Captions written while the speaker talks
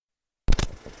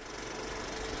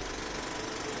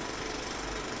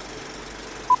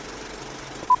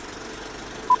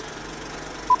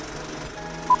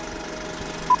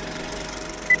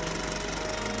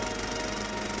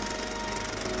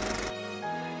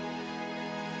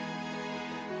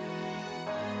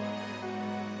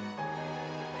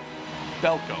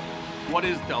Delco. What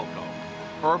is Delco?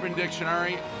 Urban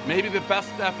Dictionary, maybe the best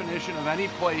definition of any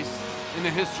place in the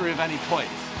history of any place.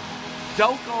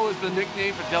 Delco is the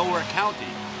nickname for Delaware County.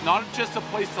 Not just a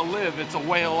place to live, it's a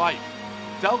way of life.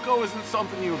 Delco isn't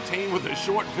something you obtain with a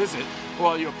short visit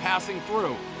while you're passing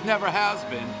through. Never has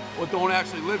been, or don't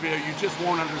actually live here, you just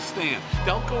won't understand.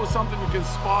 Delco is something you can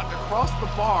spot across the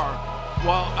bar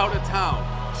while out of town.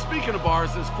 Speaking of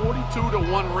bars, there's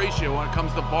 42-to-1 ratio when it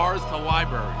comes to bars to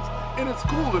libraries. And it's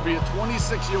cool to be a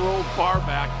 26-year-old bar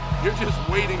back. You're just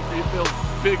waiting for your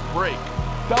big break.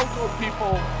 Delco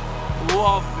people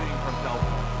love being from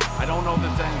Delco. I don't know if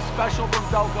there's anything special from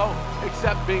Delco,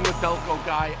 except being a Delco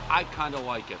guy, I kind of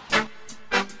like it.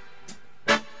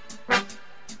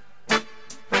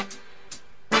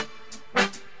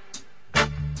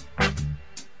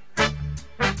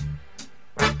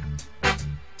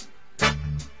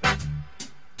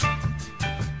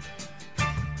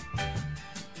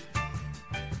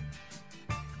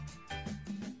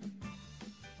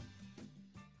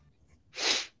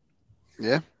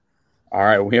 Yeah. All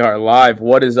right, we are live.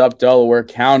 What is up, Delaware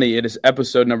County? It is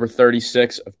episode number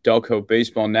 36 of Delco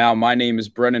Baseball Now. My name is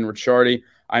Brendan Ricciardi.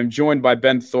 I'm joined by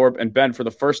Ben Thorpe. And Ben, for the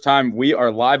first time, we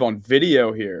are live on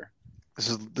video here. This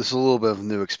is a little bit of a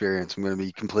new experience. I'm going to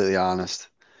be completely honest.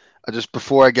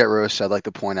 Before I get roasted, I'd like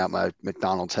to point out my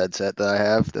McDonald's headset that I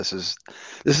have. This is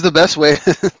the best way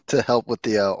to help with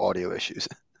the audio issues.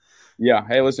 Yeah.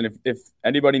 Hey, listen, if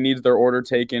anybody needs their order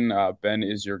taken, Ben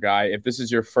is your guy. If this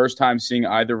is your first time seeing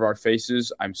either of our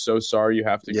faces, I'm so sorry you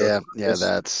have to go. Yeah,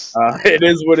 that's it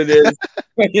is what it is.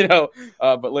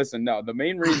 But listen, no, the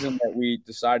main reason that we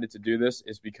decided to do this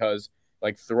is because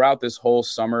like throughout this whole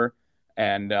summer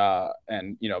and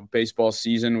baseball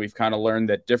season, we've kind of learned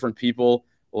that different people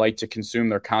like to consume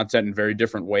their content in very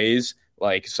different ways.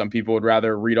 Like some people would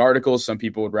rather read articles, some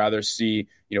people would rather see,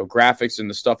 graphics and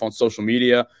the stuff on social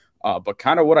media. But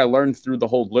kind of what I learned through the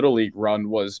whole Little League run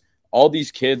was all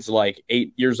these kids like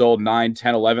 8 years old, 9,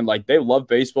 10, 11, like they love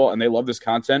baseball and they love this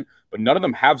content, but none of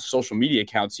them have social media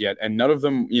accounts yet. And none of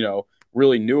them,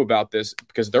 really knew about this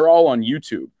because they're all on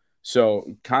YouTube.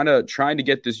 So kind of trying to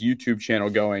get this YouTube channel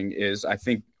going is, I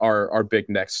think, our big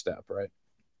next step, right?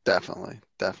 Definitely.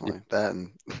 Yeah. That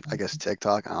and I guess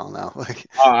TikTok, I don't know.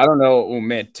 I don't know. Oh,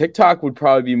 man, TikTok would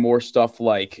probably be more stuff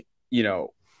like,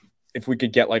 if we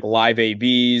could get like live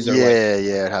ABs or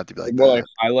it'd have to be like more that. Like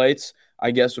highlights,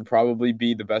 I guess would probably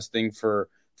be the best thing for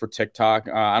TikTok.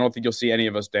 I don't think you'll see any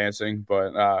of us dancing,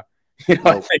 but I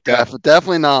think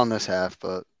definitely not on this half.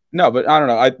 But no, but I don't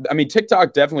know. I mean,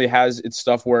 TikTok definitely has its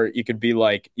stuff where you could be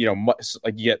like,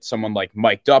 like you get someone like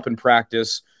mic'd up in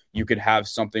practice. You could have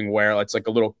something where it's like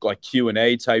a little like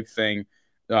Q&A type thing.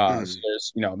 So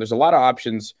there's a lot of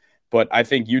options. But I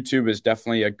think YouTube is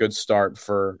definitely a good start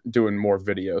for doing more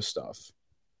video stuff.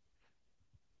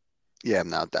 Yeah,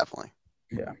 no, definitely.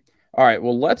 Yeah. All right.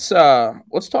 Well, let's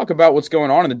talk about what's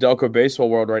going on in the Delco baseball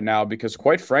world right now, because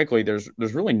quite frankly, there's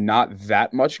really not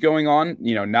that much going on.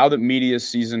 Now that media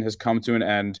season has come to an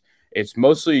end, it's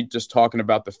mostly just talking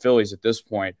about the Phillies at this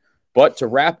point. But to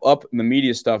wrap up the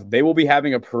media stuff, they will be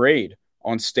having a parade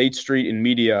on State Street in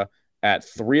Media at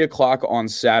 3:00 on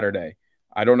Saturday.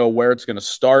 I don't know where it's going to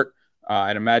start.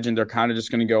 I'd imagine they're kind of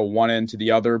just going to go one end to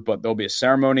the other, but there'll be a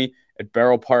ceremony at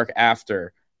Barrel Park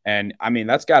after. And, I mean,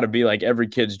 that's got to be like every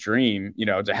kid's dream,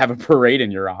 to have a parade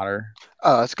in your honor.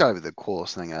 Oh, it's got to be the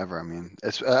coolest thing ever. I mean,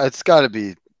 it's got to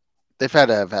be – they've had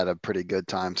to have had a pretty good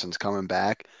time since coming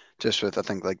back, just with, I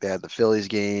think, like they had the Phillies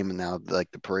game and now,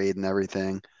 like, the parade and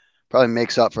everything. Probably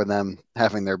makes up for them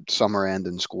having their summer end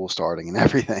and school starting and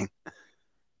everything.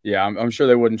 Yeah, I'm sure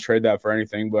they wouldn't trade that for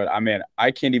anything, but I mean,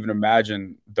 I can't even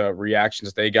imagine the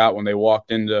reactions they got when they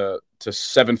walked into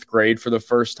seventh grade for the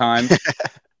first time.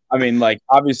 I mean, like,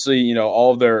 obviously,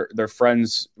 all of their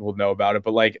friends will know about it,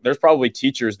 but like, there's probably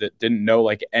teachers that didn't know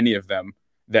like any of them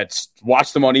that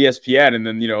watched them on ESPN, and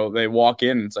then they walk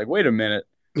in and it's like, wait a minute,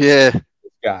 yeah,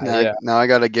 guy, now I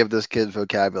got to give this kid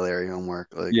vocabulary homework.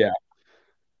 Like,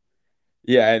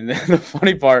 yeah, and the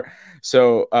funny part.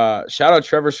 So shout out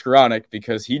Trevor Skoronik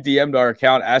because he DM'd our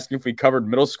account asking if we covered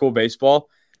middle school baseball.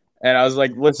 And I was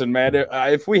like, listen, man,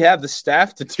 if we have the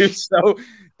staff to do so,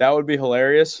 that would be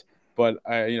hilarious. But,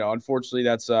 unfortunately,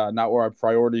 that's not where our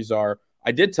priorities are.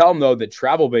 I did tell him, though, that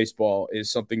travel baseball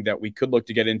is something that we could look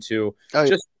to get into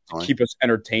just to keep us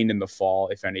entertained in the fall,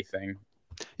 if anything.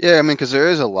 Yeah, I mean, because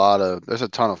there's a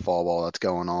ton of fall ball that's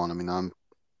going on. I mean, I'm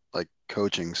like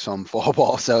coaching some fall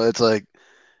ball. So it's like,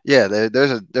 yeah,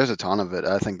 there's a ton of it.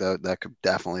 I think that could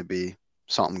definitely be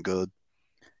something good.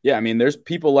 Yeah, I mean, there's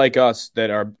people like us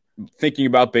that are thinking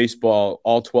about baseball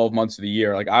all 12 months of the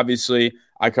year. Like, obviously,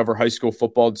 I cover high school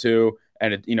football too,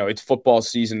 and it's football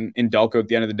season in Delco at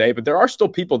the end of the day, but there are still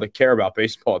people that care about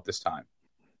baseball at this time.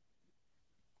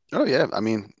 Oh yeah, I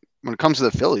mean, when it comes to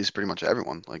the Phillies, pretty much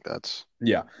everyone like that's.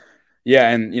 Yeah. Yeah,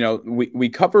 and we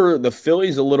cover the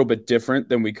Phillies a little bit different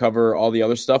than we cover all the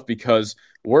other stuff because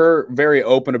we're very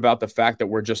open about the fact that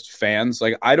we're just fans.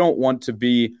 Like, I don't want to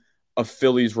be a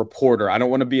Phillies reporter. I don't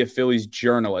want to be a Phillies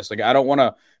journalist. Like, I don't want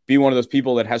to be one of those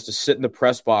people that has to sit in the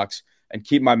press box and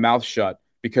keep my mouth shut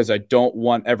because I don't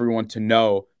want everyone to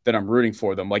know that I'm rooting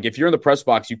for them. Like, if you're in the press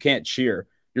box, you can't cheer.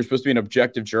 You're supposed to be an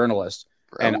objective journalist.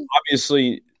 Really? And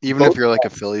obviously, even if you're like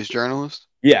a Phillies journalist.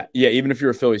 Yeah, even if you're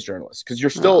a Phillies journalist, because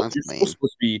you're still supposed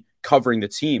to be covering the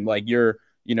team. Like you're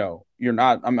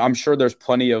not. I'm sure there's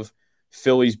plenty of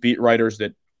Phillies beat writers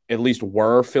that at least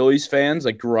were Phillies fans,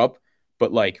 like grew up,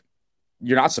 but like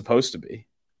you're not supposed to be.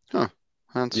 Huh?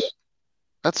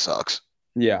 That sucks.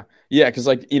 Yeah, because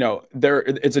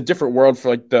it's a different world for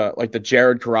like the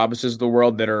Jared Carabases of the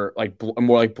world that are like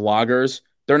more like bloggers.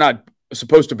 They're not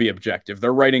supposed to be objective.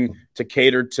 They're writing to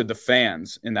cater to the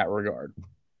fans in that regard.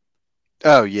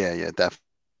 Oh yeah, definitely.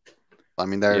 I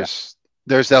mean, there's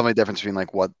definitely a difference between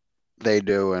like what they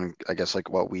do and I guess like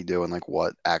what we do and like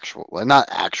what actual, like not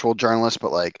actual journalists,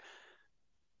 but like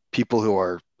people who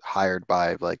are hired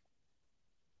by like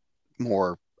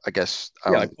more, I guess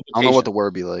I don't know what the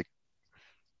word be like.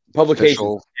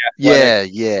 Publications. Yeah.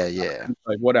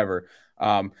 Like whatever.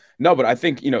 No, but I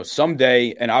think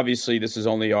someday, and obviously this is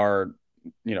only our,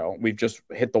 we've just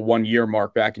hit the 1 year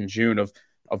mark back in June of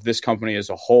this company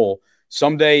as a whole.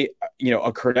 Someday,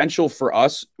 a credential for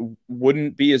us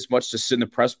wouldn't be as much to sit in the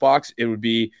press box. It would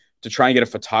be to try and get a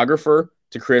photographer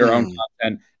to create our own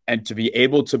content and to be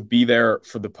able to be there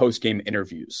for the post-game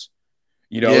interviews.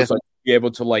 It's like be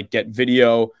able to like get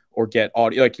video or get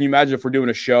audio. Like, can you imagine if we're doing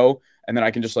a show and then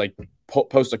I can just like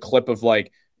post a clip of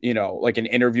like, like an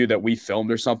interview that we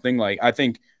filmed or something? Like, I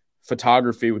think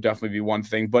photography would definitely be one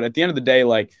thing. But at the end of the day,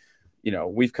 like,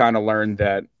 we've kind of learned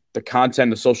that the content,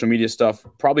 the social media stuff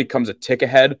probably comes a tick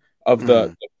ahead of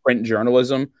the print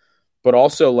journalism, but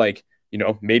also like,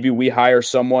 maybe we hire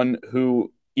someone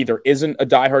who either isn't a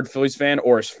diehard Phillies fan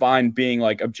or is fine being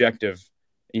like objective,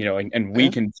 and we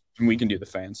can do the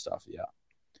fan stuff. Yeah.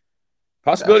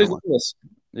 Possibilities of this.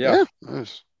 Yeah.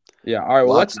 Yeah. All right.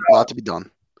 Well, lot to be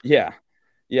done. Yeah.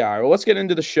 Yeah. All right. Well, let's get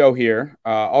into the show here.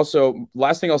 Also,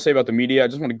 last thing I'll say about the media, I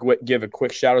just want to give a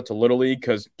quick shout out to Little League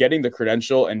because getting the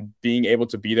credential and being able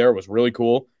to be there was really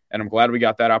cool. And I'm glad we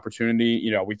got that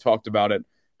opportunity. We talked about it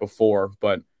before,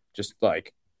 but just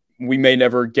like we may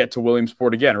never get to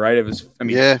Williamsport again, right? It was,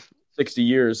 60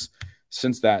 years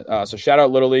since that. So shout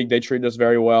out Little League. They treated us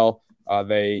very well.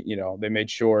 They made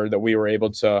sure that we were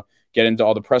able to get into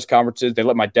all the press conferences. They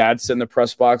let my dad sit in the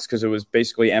press box because it was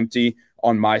basically empty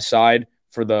on my side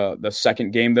for the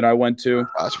second game that I went to.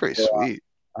 Oh, that's pretty sweet.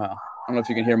 I don't know if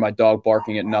you can hear my dog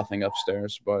barking at nothing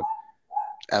upstairs, but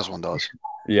as one does.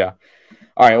 Yeah.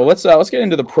 All right. Well, let's get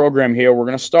into the program here. We're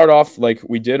going to start off like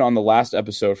we did on the last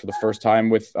episode for the first time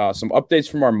with some updates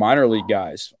from our minor league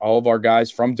guys. All of our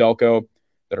guys from Delco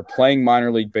that are playing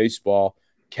minor league baseball.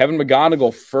 Kevin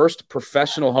McGonigle, first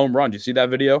professional home run. Did you see that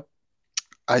video?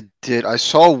 I did. I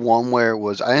saw one where it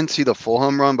was. I didn't see the full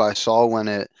home run, but I saw when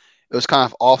it was kind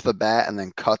of off the bat and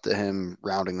then cut to him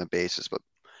rounding the bases. But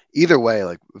either way,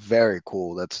 like very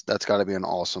cool. That's got to be an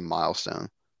awesome milestone.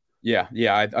 Yeah.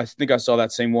 I think I saw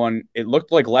that same one. It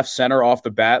looked like left center off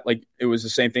the bat. Like it was the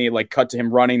same thing. It like cut to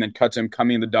him running, then cut to him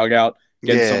coming in the dugout,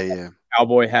 getting some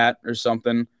cowboy hat or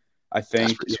something. I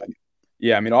think.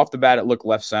 Yeah. I mean, off the bat, it looked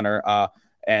left center.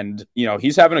 And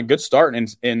he's having a good start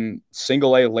in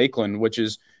Single A Lakeland, which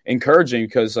is encouraging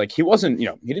because like he wasn't,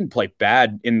 he didn't play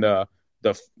bad in the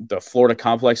Florida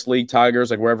Complex League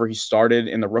Tigers, like wherever he started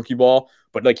in the rookie ball,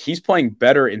 but like he's playing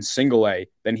better in Single A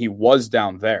than he was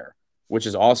down there, which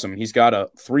is awesome. He's got a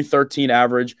 313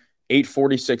 average,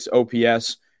 846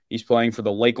 OPS. He's playing for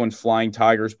the Lakeland Flying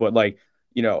Tigers, but like,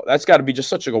 that's got to be just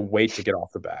such a weight to get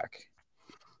off the back.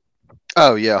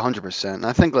 Oh yeah, 100%. And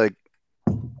I think like,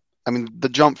 the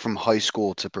jump from high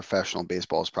school to professional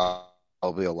baseball is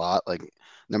probably a lot, like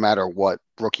no matter what,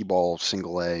 rookie ball,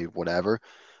 Single A, whatever.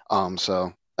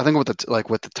 So I think with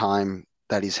the time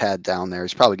that he's had down there,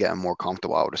 he's probably getting more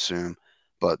comfortable, I would assume.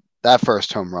 But that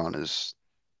first home run I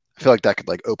feel like that could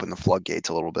like open the floodgates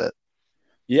a little bit.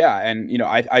 Yeah, and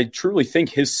I truly think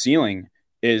his ceiling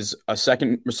is a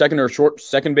second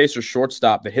base or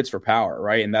shortstop that hits for power,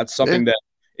 right? And that's something that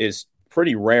is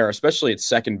pretty rare, especially at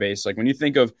second base. Like when you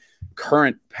think of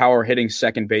current power hitting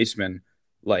second baseman,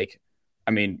 like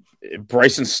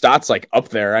Bryson Stott's like up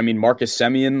there. Marcus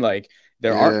Semien, like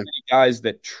there aren't many guys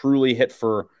that truly hit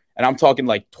for, and I'm talking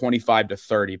like 25 to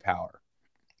 30 power.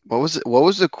 What was it? What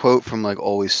was the quote from like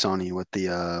Always Sunny with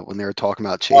the when they were talking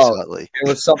about Chase Oh, Utley? it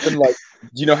was something like, do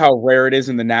you know how rare it is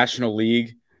in the National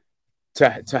League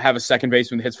to have a second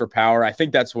baseman that hits for power? I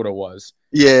think that's what it was.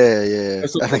 Yeah, yeah.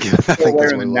 It's I like think I so think rare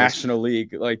that's in what the it was. National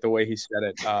League, like the way he said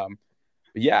it.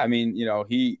 But yeah, I mean,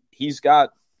 he's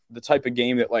got the type of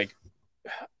game that like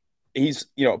he's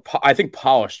I think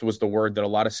polished was the word that a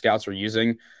lot of scouts are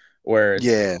using, where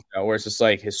Yeah, it's just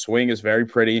like his swing is very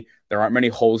pretty. There aren't many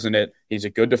holes in it. He's a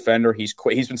good defender. He's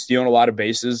quick. He's been stealing a lot of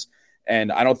bases,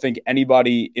 and I don't think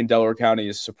anybody in Delaware County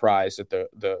is surprised at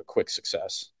the quick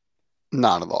success.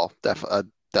 not at all.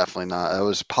 Definitely not. It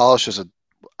was polished as a.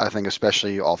 I think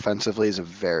especially offensively is a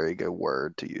very good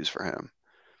word to use for him.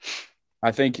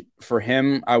 I think for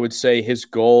him, I would say his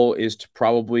goal is to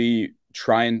probably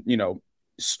try and,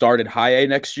 start at high A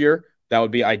next year. That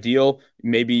would be ideal.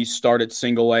 Maybe start at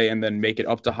single A and then make it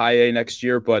up to high A next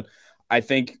year. But I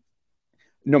think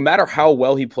no matter how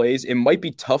well he plays, it might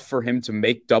be tough for him to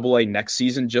make double A next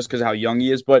season just because of how young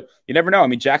he is. But you never know. I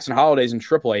mean, Jackson Holiday's in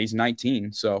triple A. He's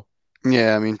 19. So,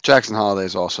 Yeah, I mean Jackson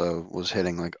Holiday's also was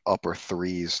hitting like upper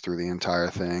threes through the entire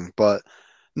thing, but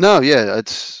no, yeah,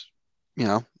 it's you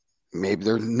know maybe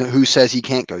there who says he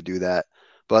can't go do that,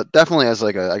 but definitely as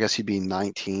like a I guess he'd be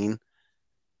 19.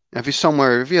 If he's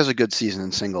somewhere, if he has a good season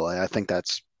in single A, I think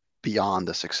that's beyond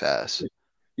a success.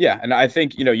 yeah, and I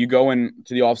think you go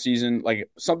into the offseason, like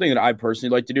something that I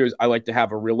personally like to do is I like to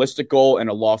have a realistic goal and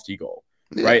a lofty goal,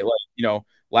 Yeah, right? Like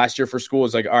last year for school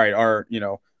is like, all right,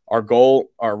 our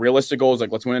goal, our realistic goal is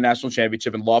like let's win a national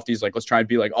championship, and lofty is like let's try and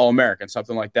be like all American,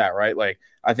 something like that, right? Like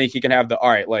I think he can have the all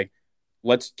right, like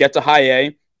let's get to high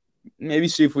A, maybe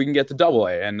see if we can get to double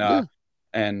A, yeah.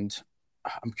 and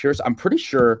I'm curious, I'm pretty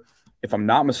sure. If I'm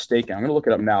not mistaken, I'm going to look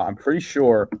it up now. I'm pretty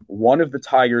sure one of the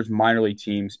Tigers minor league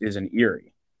teams is in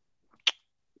Erie.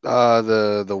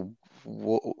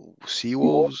 Sea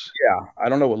Wolves, Yeah, I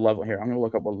don't know what level here. I'm gonna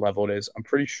look up what level it is. I'm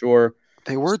pretty sure.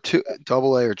 they were two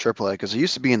double A or triple A because it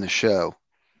used to be in the show.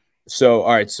 So,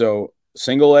 all right. So,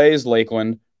 single A is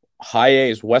Lakeland, high A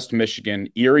is West Michigan,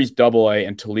 Erie's double A,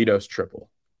 and Toledo's triple.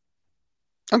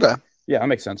 Okay. Yeah, that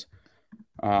makes sense.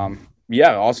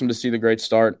 Yeah, awesome to see the great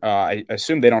start. I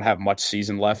assume they don't have much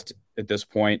season left at this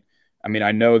point. I mean,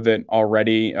 I know that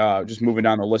already. Just moving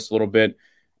down the list a little bit.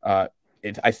 Uh,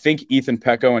 I think Ethan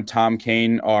Pecco and Tom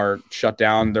Kane are shut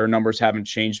down. Their numbers haven't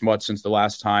changed much since the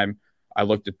last time I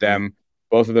looked at them.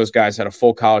 Both of those guys had a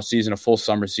full college season, a full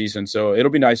summer season. So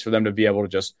it'll be nice for them to be able to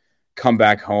just come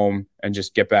back home and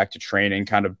just get back to training,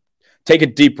 kind of take a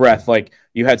deep breath. Like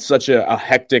you had such a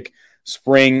hectic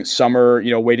spring, summer,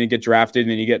 waiting to get drafted,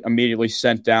 and then you get immediately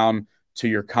sent down to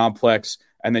your complex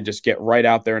and then just get right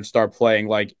out there and start playing.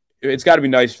 Like it's got to be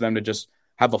nice for them to just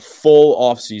have a full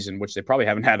off season, which they probably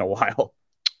haven't had in a while.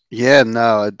 Yeah,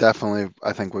 no, it definitely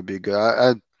I think would be good.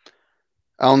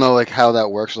 I don't know like how that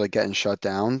works, like getting shut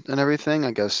down and everything.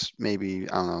 I guess maybe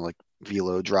I don't know, like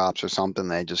velo drops or something.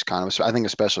 They just kind of I think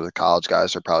especially the college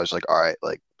guys are probably just like, all right,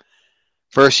 like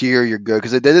first year you're good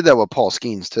because they did that with Paul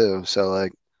Skeens too. So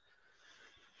like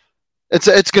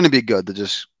it's going to be good to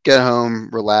just get home,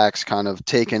 relax, kind of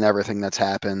take in everything that's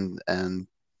happened, and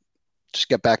just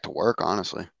get back to work.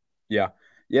 Honestly. Yeah.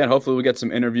 Yeah. And hopefully we'll get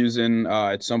some interviews in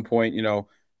at some point.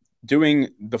 Doing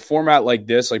the format like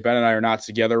this, like Ben and I are not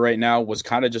together right now, was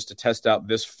kind of just to test out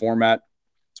this format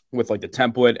with like the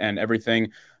template and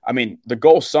everything. I mean, the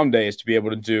goal someday is to be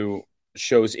able to do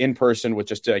shows in person with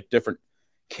just like different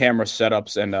camera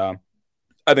setups. And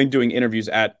I think doing interviews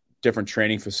at different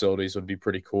training facilities would be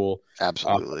pretty cool.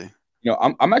 Absolutely.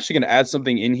 I'm actually going to add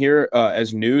something in here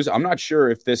as news. I'm not sure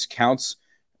if this counts,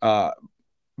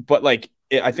 but like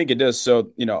I think it does.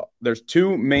 So there's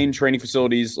two main training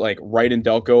facilities like right in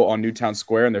Delco on Newtown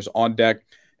Square, and there's On Deck,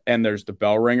 and there's the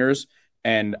Bell Ringers.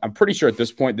 And I'm pretty sure at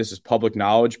this point this is public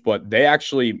knowledge, but they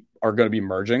actually are going to be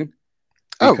merging.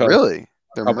 Oh, really?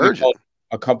 They're merging.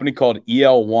 A company called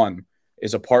EL1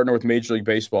 is a partner with Major League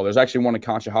Baseball. There's actually one in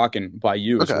Conshohocken by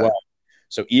you as well.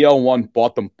 So EL1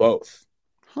 bought them both.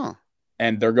 Huh.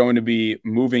 And they're going to be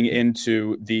moving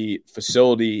into the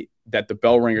facility that the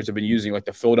Bell Ringers have been using, like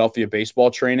the Philadelphia baseball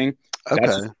training. Okay.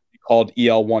 That's called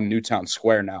EL1 Newtown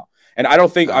Square now. And I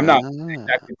don't think I'm not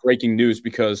exactly breaking news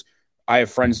because I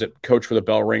have friends that coach for the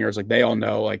Bell Ringers. Like they all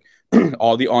know, like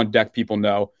all the on deck people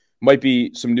know. Might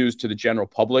be some news to the general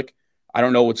public. I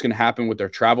don't know what's going to happen with their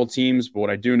travel teams, but what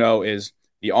I do know is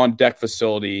the on deck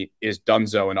facility is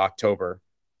donezo in October,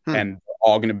 and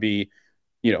all going to be,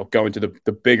 going to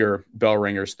the bigger Bell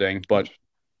Ringers thing. But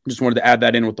just wanted to add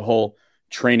that in with the whole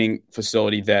training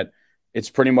facility that it's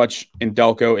pretty much in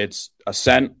Delco. It's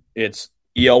Ascent, it's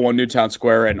EL1 Newtown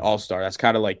Square, and All-Star. That's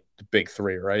kind of like the big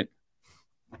three, right?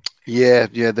 Yeah,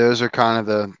 yeah, those are kind of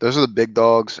the big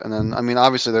dogs, and then I mean,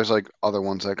 obviously, there's like other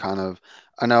ones that kind of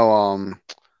I know.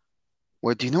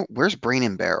 What do you know? Where's Brain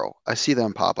and Barrel? I see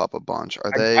them pop up a bunch.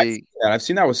 Are they? I've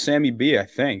seen that with Sammy B, I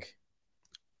think.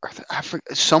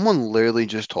 Someone literally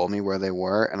just told me where they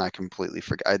were, and I completely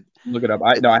forgot. Look it up.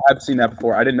 I have seen that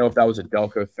before. I didn't know if that was a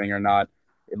Delco thing or not.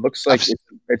 It looks like it's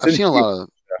I've in. seen a lot of.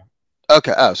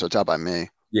 Okay, oh, so it's out by me.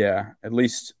 Yeah, at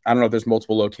least I don't know if there's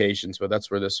multiple locations, but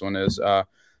that's where this one is.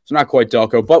 It's not quite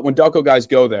Delco, but when Delco guys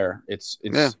go there, it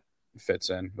fits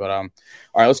in. But all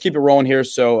right, let's keep it rolling here.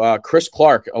 So Chris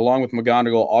Clark, along with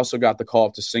McGonigle, also got the call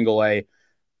up to Single A.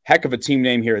 Heck of a team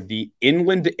name here, the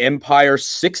Inland Empire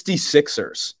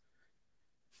 66ers.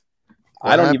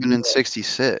 What happened in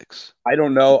 '66? I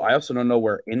don't know. I also don't know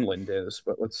where Inland is,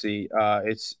 but let's see.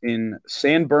 It's in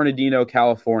San Bernardino,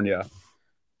 California.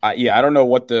 Yeah, I don't know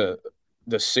what the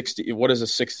 60. What is a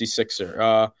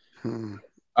 66er?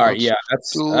 All right, yeah,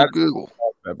 that's Google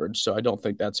beverage. So I don't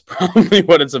think that's probably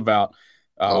what it's about.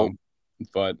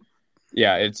 But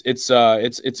yeah, it's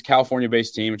a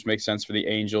California-based team, which makes sense for the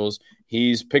Angels.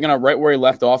 He's picking up right where he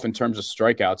left off in terms of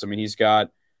strikeouts. I mean, he's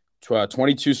got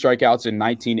 22 strikeouts in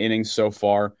 19 innings so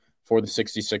far for the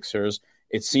 66ers.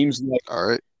 It seems like all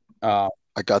right.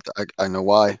 I know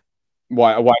why.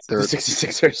 Why the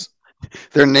 66ers?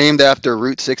 They're named after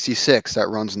Route 66 that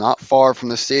runs not far from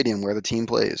the stadium where the team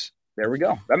plays. There we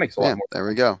go. That makes a lot more sense. There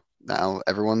we go. Now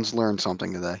everyone's learned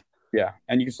something today. Yeah,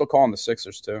 and you can still call them the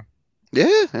Sixers too.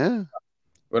 Yeah.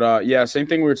 But yeah, same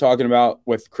thing we were talking about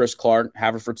with Chris Clark,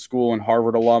 Haverford School and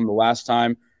Harvard alum. The last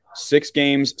time, 6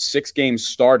 games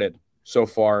started so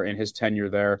far in his tenure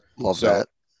there. Love that.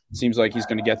 It seems like he's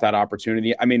going to get that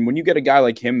opportunity. I mean, when you get a guy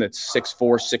like him that's 6'4",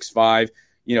 6'5",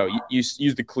 you know, you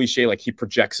use the cliche like he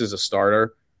projects as a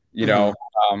starter. You know,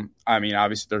 I mean,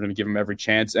 obviously they're going to give him every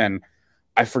chance. And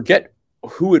I forget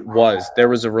who it was. There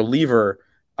was a reliever.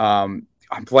 I'm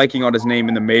blanking on his name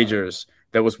in the majors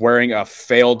that was wearing a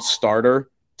failed starter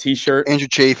T-shirt. Andrew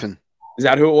Chafin. Is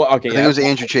that who it was? Okay, I think it was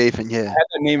Andrew Chafin. Yeah, I had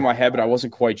that name in my head, but I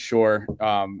wasn't quite sure.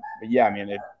 But yeah, I mean,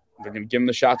 they're going to give him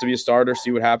the shot to be a starter,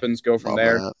 see what happens, go from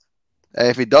there. Hey,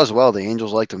 if he does well, the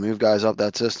Angels like to move guys up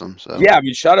that system. So yeah, I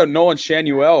mean, shout out Nolan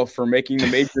Shanuel for making the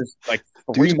majors like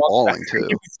 3 months after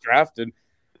he was drafted.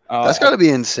 That's got to be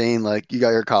insane. Like, you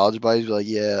got your college buddies, like,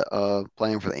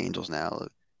 playing for the Angels now.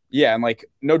 Yeah, and like,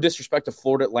 no disrespect to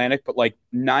Florida Atlantic, but like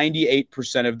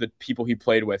 98% of the people he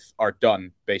played with are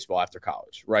done baseball after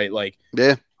college, right? Like,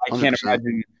 yeah, 100%. I can't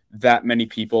imagine that many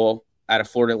people out of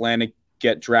Florida Atlantic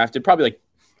get drafted.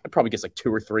 I'd probably guess like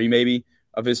 2 or 3 maybe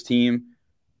of his team.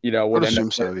 You know, would get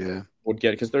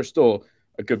it because they're still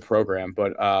a good program.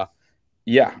 But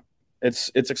yeah, it's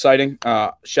exciting.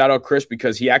 Shout out Chris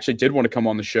because he actually did want to come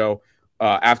on the show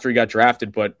after he got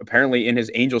drafted, but apparently in his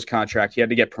Angels contract he had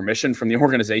to get permission from the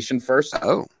organization first.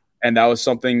 Oh, and that was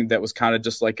something that was kind of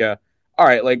just like all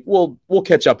right, like we'll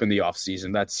catch up in the off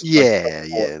season. That's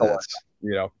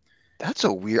that's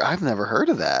a weird. I've never heard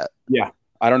of that. Yeah,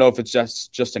 I don't know if it's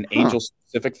just an Angel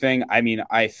specific thing. I mean,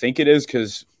 I think it is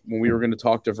because when we were going to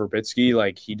talk to Verbitsky,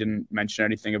 like he didn't mention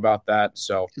anything about that.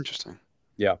 So interesting.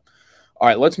 Yeah. All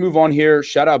right, let's move on here.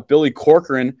 Shout out Billy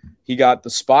Corcoran. He got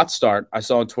the spot start I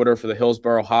saw on Twitter for the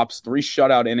Hillsborough Hops. 3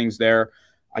 shutout innings there.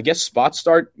 I guess spot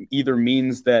start either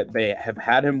means that they have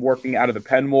had him working out of the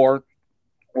pen more,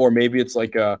 or maybe it's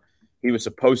like he was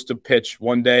supposed to pitch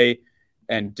one day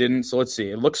and didn't. So let's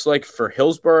see. It looks like for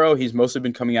Hillsborough, he's mostly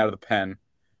been coming out of the pen.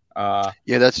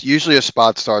 Yeah, that's usually a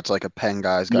spot start's like a pen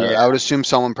guy's guy. Yeah. I would assume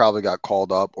someone probably got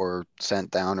called up or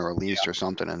sent down or released or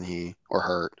something, and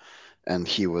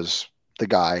he was the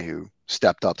guy who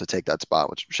stepped up to take that spot.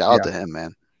 Which shout out to him,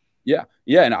 man. Yeah,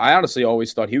 and I honestly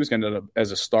always thought he was going to end up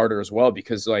as a starter as well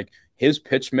because like his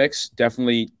pitch mix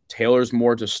definitely tailors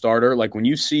more to starter. Like when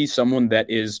you see someone that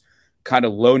is kind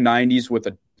of low 90s with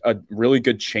a really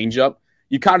good changeup,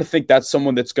 you kind of think that's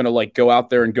someone that's going to like go out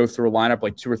there and go through a lineup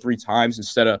like 2 or 3 times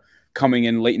instead of coming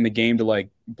in late in the game to like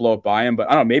blow it by him. But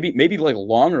I don't know, maybe like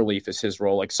long relief is his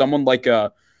role. Like someone like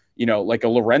like a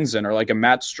Lorenzen or like a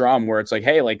Matt Strom where it's like,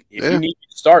 hey, like if you need me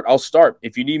to start, I'll start.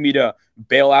 If you need me to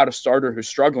bail out a starter who's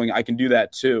struggling, I can do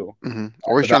that too. Mm-hmm.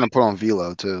 Or he's trying to put on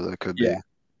velo too. That could be.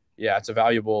 Yeah, it's a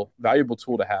valuable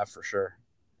tool to have for sure.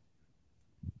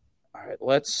 All right,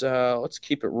 let's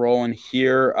keep it rolling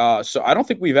here. So I don't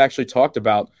think we've actually talked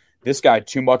about this guy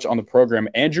too much on the program.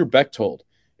 Andrew Bechtold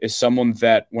is someone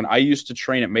that when I used to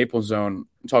train at Maple Zone,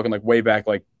 I'm talking like way back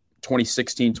like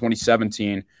 2016,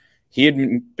 2017, he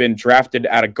had been drafted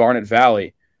out of Garnet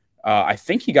Valley. I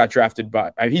think he got drafted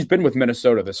he's been with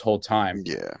Minnesota this whole time.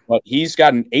 Yeah. But he's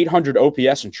got an 800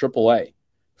 OPS in AAA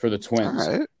for the Twins.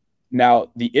 All right.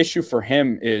 Now, the issue for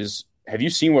him is have you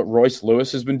seen what Royce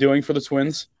Lewis has been doing for the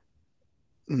Twins?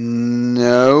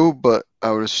 No, but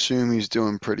I would assume he's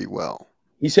doing pretty well.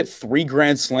 He's hit 3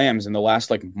 grand slams in the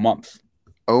last month.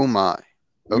 Oh my.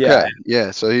 Okay.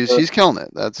 Yeah. So he's killing it.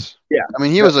 That's yeah. I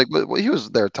mean, he was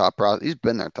their top he's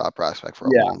been their top prospect for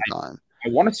a long time. I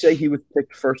want to say he was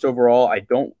picked first overall. I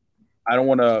don't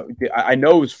want to. I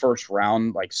know it was first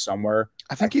round, somewhere.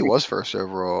 I think he was first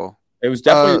overall. It was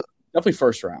definitely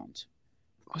first round.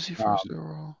 Was he first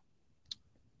overall?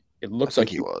 It looks like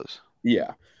he was.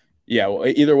 Yeah. Yeah. Well,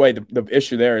 either way, the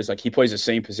issue there is he plays the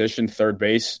same position, third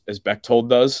base, as Bechtold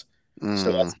does.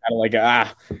 So that's kind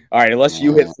of all right. Unless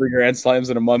you hit 3 grand slams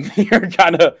in a month, you're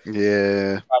kind of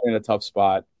in a tough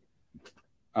spot.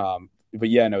 But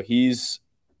yeah, no, he's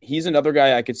another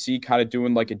guy I could see kind of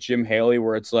doing a Jim Haley,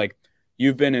 where it's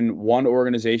you've been in one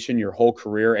organization your whole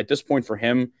career. At this point for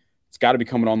him, it's got to be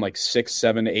coming on 6,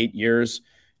 7, 8 years.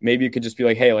 Maybe you could just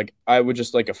be hey, I would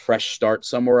just a fresh start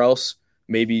somewhere else.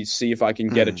 Maybe see if I can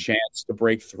get a chance to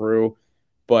break through.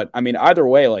 But I mean, either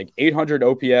way, 800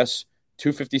 OPS,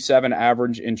 257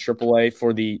 average in AAA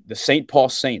for the St. Paul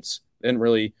Saints. They didn't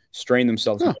really strain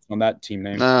themselves on that team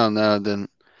name. No,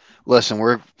 didn't. Listen,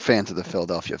 we're fans of the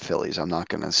Philadelphia Phillies. I'm not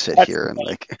going to sit here and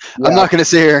I'm not going to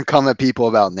sit here and come at people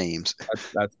about names.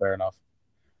 That's fair enough.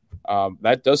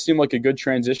 That does seem like a good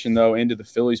transition though into the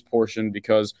Phillies portion,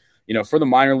 because for the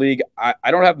minor league,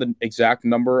 I don't have the exact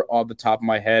number off the top of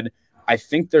my head. I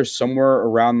think there's somewhere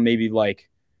around maybe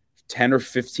 10 or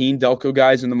 15 Delco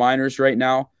guys in the minors right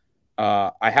now.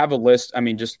 I have a list. I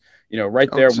mean, just right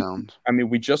there. I mean,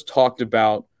 we just talked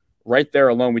about. Right there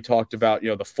alone, we talked about,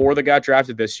 the 4 that got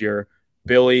drafted this year: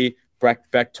 Billy,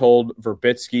 Bechtold,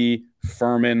 Verbitsky,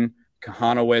 Furman,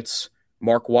 Kahanowitz,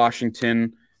 Mark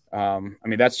Washington. I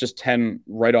mean, that's just 10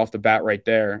 right off the bat right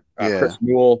there. Chris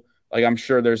Newell, I'm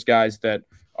sure there's guys that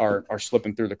are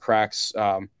slipping through the cracks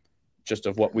just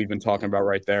of what we've been talking about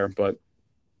right there. But,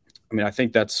 I mean, I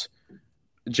think that's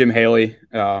Jim Haley.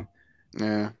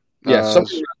 Somewhere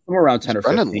around 10 or 15.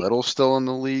 Brendan Little still in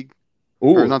the league?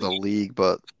 Ooh, or not the league,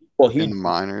 but in the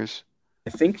minors.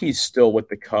 I think he's still with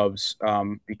the Cubs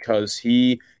because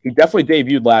he definitely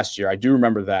debuted last year. I do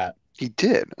remember that. He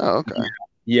did? Oh, okay.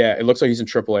 Yeah, it looks like he's in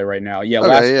AAA right now. Yeah,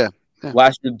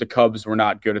 last year the Cubs were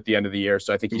not good at the end of the year,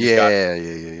 so I think he just got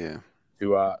to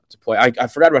play. I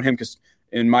forgot about him because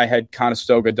in my head,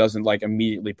 Conestoga doesn't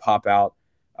immediately pop out.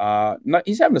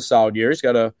 He's having a solid year. He's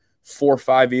got a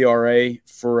 4.5 ERA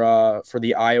for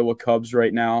the Iowa Cubs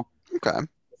right now. Okay.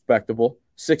 Respectable.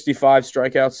 65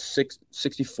 strikeouts,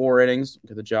 64 innings,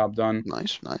 get the job done.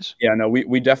 Nice. Yeah, no,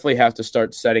 we definitely have to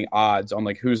start setting odds on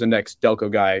who's the next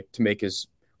Delco guy to make his,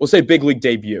 we'll say, big league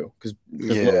debut. Because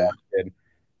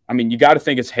I mean, you got to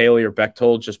think it's Haley or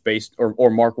Bechtold just based, or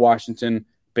Mark Washington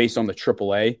based on the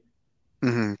AAA.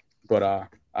 Mm-hmm. But I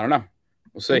don't know.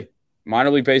 We'll see. Minor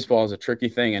league baseball is a tricky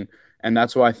thing, and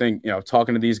that's why I think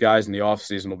talking to these guys in the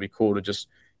offseason will be cool to just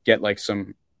get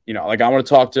some, I want to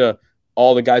talk to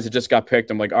all the guys that just got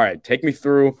picked. I'm all right, take me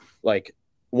through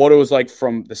what it was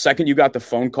from the second you got the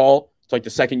phone call to the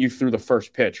second you threw the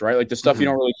first pitch, right? The stuff you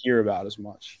don't really hear about as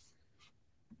much.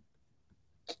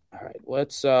 All right,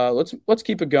 let's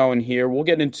keep it going here. We'll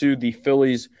get into the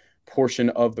Phillies portion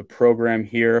of the program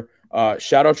here.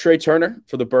 Shout out Trey Turner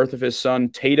for the birth of his son,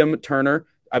 Tatum Turner.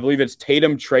 I believe it's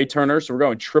Tatum Trey Turner, so we're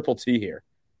going triple T here.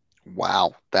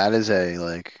 Wow, that is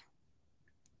a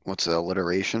what's the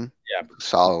alliteration? Yeah.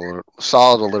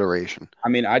 Solid alliteration. I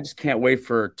mean, I just can't wait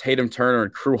for Tatum Turner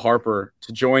and Crew Harper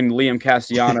to join Liam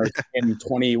Castellanos in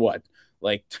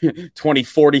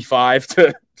 2045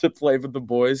 to play with the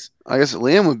boys. I guess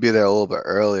Liam would be there a little bit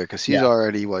earlier because he's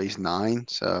already, he's 9,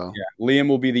 so. Yeah, Liam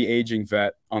will be the aging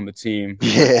vet on the team.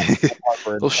 Yeah,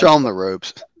 they'll show him the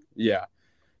ropes. Yeah.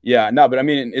 Yeah, no, but I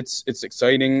mean, it's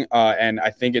exciting, and I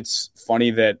think it's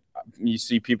funny that you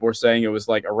see people are saying it was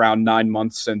around 9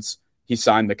 months since he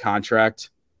signed the contract.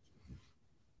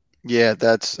 Yeah,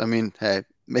 hey,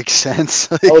 makes sense.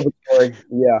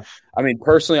 Yeah, I mean,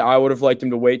 personally, I would have liked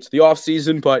him to wait to the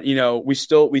offseason, but we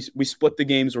split the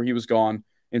games where he was gone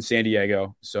in San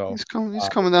Diego. So he's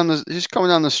coming down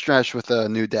the stretch with a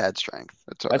new dad strength.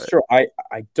 That's true. I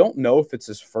don't know if it's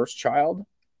his first child.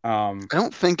 I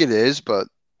don't think it is, but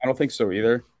I don't think so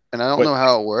either. And I don't know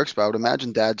how it works, but I would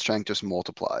imagine dad's strength just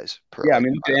multiplies. I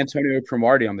mean, look at Antonio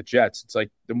Cromartie on the Jets. It's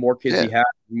the more kids he has,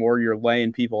 the more you're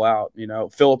laying people out.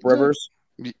 Phillip Rivers.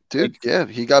 Dude,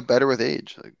 he got better with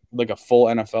age. A full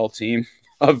NFL team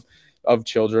of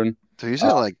children. So he's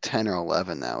at 10 or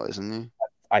 11 now, isn't he?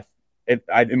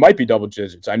 It might be double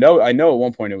digits. I know at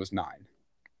one point it was 9.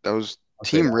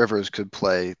 Team Rivers could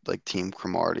play Team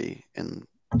Cromartie in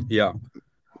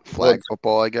flag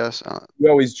football, I guess. We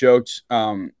always joked,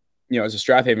 as a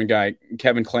Strathaven guy,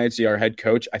 Kevin Clancy, our head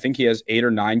coach, I think he has 8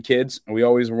 or 9 kids. And we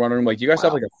always were wondering, like, you guys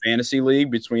have like a fantasy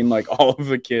league between like all of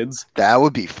the kids? That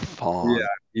would be fun.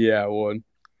 Yeah, it would.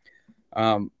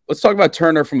 Let's talk about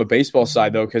Turner from a baseball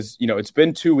side, though, because, it's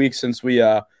been 2 weeks since we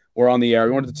were on the air.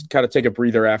 We wanted to kind of take a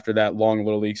breather after that long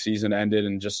Little League season ended.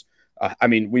 And just,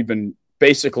 we've been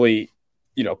basically,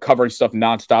 covering stuff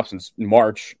nonstop since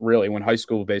March, really, when high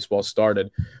school baseball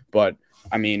started. But,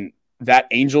 that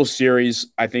Angels series,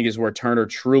 I think, is where Turner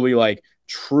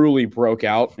truly broke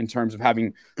out in terms of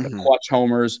having the clutch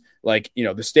homers. Like,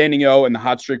 the standing O and the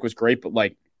hot streak was great, but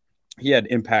like he had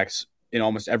impacts in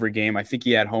almost every game. I think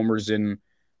he had homers in,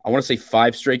 I want to say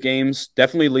 5 straight games,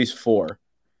 definitely at least 4.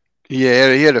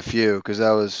 Yeah, he had a few because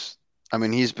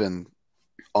he's been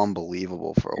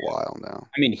unbelievable for a while now.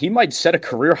 He might set a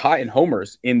career high in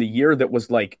homers in the year that was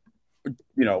like,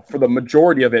 for the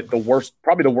majority of it,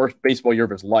 probably the worst baseball year of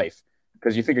his life.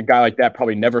 Because you think a guy like that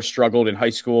probably never struggled in high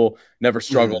school, never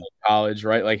struggled in college,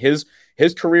 right? Like his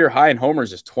career high in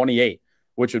homers is 28,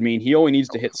 which would mean he only needs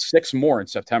to hit 6 more in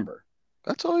September.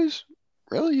 That's always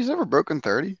he's never broken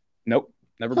 30. Nope,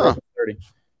 never broken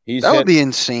 30. That would be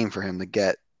insane for him to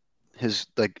get his,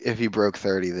 like, if he broke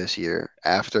 30 this year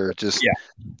after just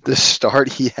the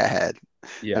start he had,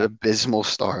 an abysmal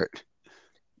start.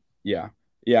 Yeah.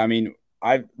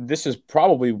 This is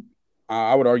probably,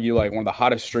 I would argue, like one of the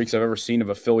hottest streaks I've ever seen of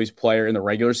a Phillies player in the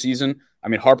regular season.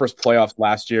 Harper's playoffs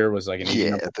last year was like an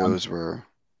easy those were.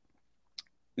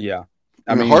 Yeah,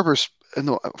 Harper's.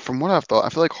 From what I've thought, I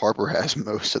feel like Harper has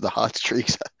most of the hot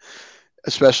streaks,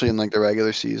 especially in like the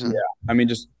regular season. Yeah,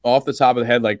 just off the top of the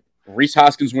head, like Rhys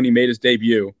Hoskins when he made his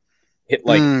debut, hit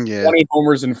like 20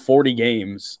 homers in 40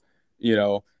 games.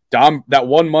 That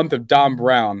 1 month of Dom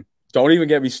Brown. Don't even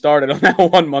get me started on that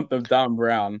 1 month of Dom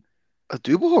Brown.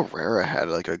 Adubel Herrera had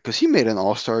because he made an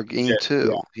All-Star game too.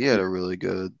 Yeah. He had a really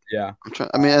good. Yeah.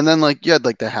 And then like you had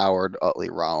like the Howard, Utley,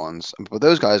 Rollins, but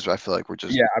those guys I feel like were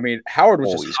just. Yeah, Howard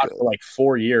was just hot for like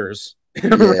 4 years. He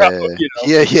had a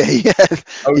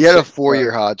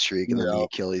 4-year hot streak and then the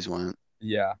Achilles went.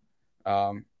 Yeah.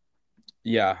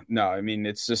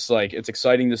 It's just like it's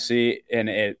exciting to see, and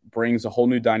it brings a whole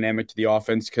new dynamic to the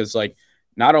offense because like.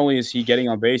 Not only is he getting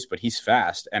on base, but he's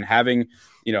fast. And having,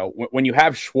 when you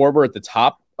have Schwarber at the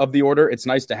top of the order, it's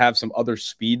nice to have some other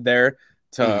speed there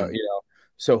to,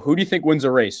 So who do you think wins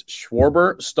a race?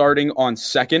 Schwarber starting on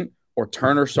second or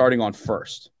Turner starting on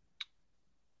first?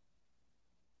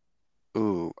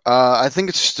 Ooh, I think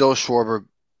it's still Schwarber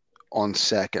on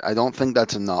second. I don't think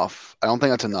that's enough. I don't think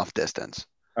that's enough distance.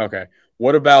 Okay.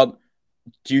 What about,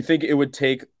 do you think it would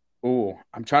take,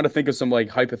 I'm trying to think of some like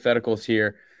hypotheticals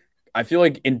here. I feel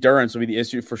like endurance will be the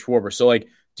issue for Schwarber. So, like,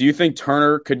 do you think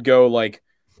Turner could go like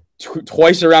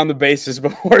twice around the bases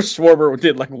before Schwarber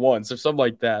did like once or something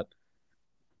like that?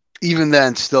 Even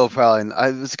then, still probably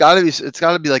it's got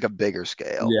to be like a bigger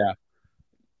scale.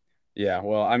 Yeah.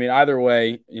 Well, either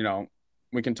way,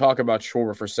 we can talk about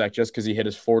Schwarber for a sec just because he hit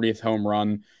his 40th home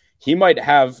run. He might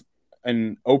have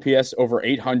an OPS over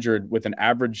 800 with an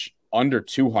average under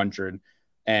 200.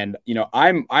 And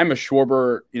I'm a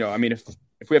Schwarber.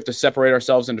 If we have to separate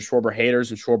ourselves into Schwarber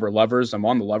haters and Schwarber lovers, I'm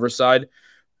on the lover side.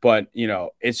 But,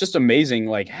 it's just amazing,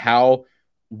 like, how,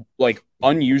 like,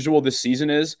 unusual this season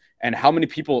is and how many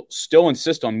people still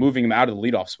insist on moving him out of the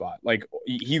leadoff spot. Like,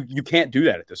 you can't do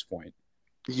that at this point.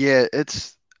 Yeah,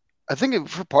 I think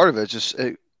for part of it,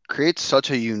 it creates such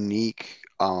a unique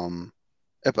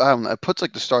it puts,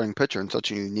 like, the starting pitcher in such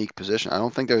a unique position. I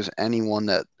don't think there's anyone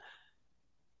that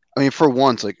 – for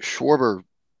once, like, Schwarber,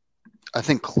 I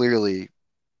think clearly –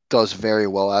 does very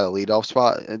well at a leadoff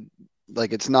spot.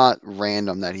 It's not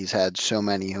random that he's had so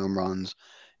many home runs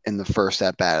in the first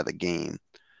at bat of the game.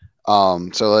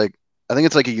 So like I think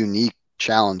it's like a unique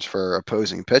challenge for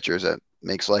opposing pitchers that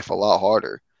makes life a lot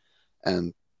harder.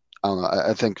 And I don't know.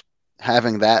 I think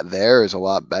having that there is a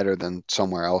lot better than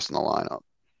somewhere else in the lineup.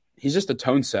 He's just a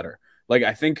tone setter. Like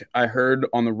I think I heard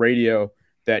on the radio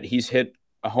that he's hit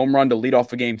a home run to lead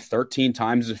off a game 13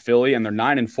 times as a Philly, and they're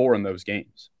 9-4 in those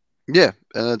games. Yeah,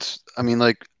 and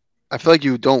I feel like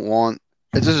you don't want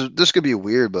this could be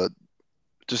weird, but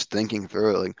just thinking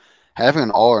through it, like having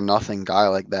an all or nothing guy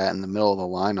like that in the middle of the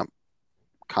lineup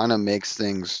kind of makes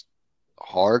things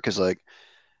hard because like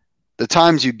the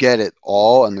times you get it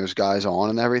all and there's guys on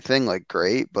and everything, like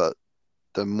great, but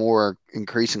the more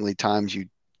increasingly times you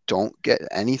don't get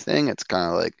anything, it's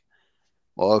kind of like,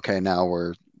 well, okay, now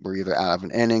we're either out of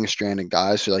an inning, stranded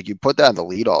guys. So like you put that in the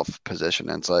leadoff position,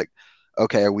 and it's like,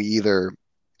 okay, we either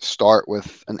start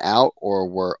with an out or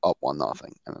we're up 1-0,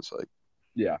 and it's like,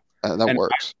 yeah, that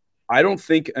works. I don't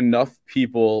think enough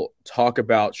people talk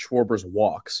about Schwarber's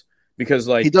walks because,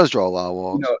 like, He does draw a lot of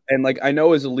walks. and like I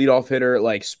know as a leadoff hitter,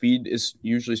 like speed is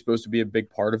usually supposed to be a big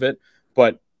part of it,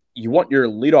 but you want your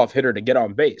leadoff hitter to get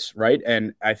on base, right?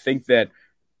 And I think that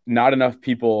not enough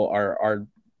people are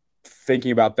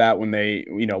thinking about that when they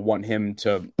want him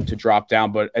to drop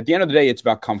down. But at the end of the day, it's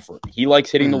about comfort. He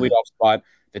likes hitting the leadoff spot.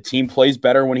 The team plays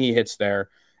better when he hits there.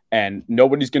 And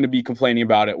nobody's going to be complaining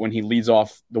about it when he leads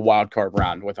off the wild card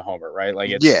round with a homer, right? Like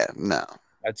you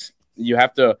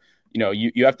have to,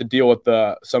 you have to deal with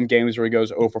some games where he goes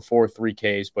 0 for 4, 3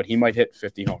 Ks, but he might hit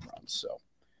 50 home runs. So,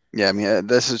 yeah, I mean,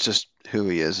 this is just who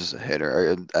he is as a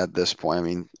hitter at this point. I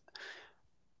mean,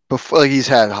 before, like, he's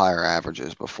had higher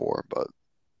averages before, but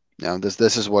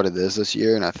this is what it is this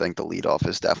year, and I think the leadoff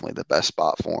is definitely the best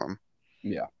spot for him.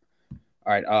 Yeah.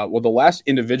 All right. Well, the last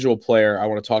individual player I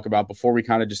want to talk about before we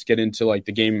kind of just get into like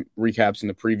the game recaps and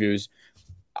the previews.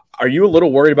 Are you a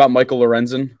little worried about Michael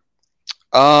Lorenzen?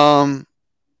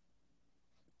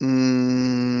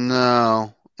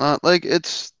 No, not like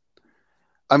it's.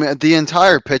 I mean, the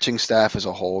entire pitching staff as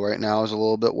a whole right now is a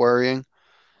little bit worrying,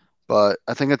 but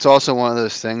I think it's also one of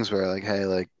those things where, like, hey,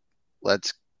 like, I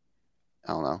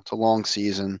don't know, it's a long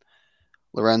season.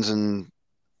 Lorenzen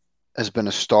has been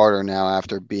a starter now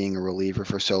after being a reliever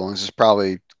for so long. This is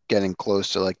probably getting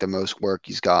close to like the most work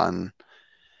he's gotten.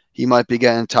 He might be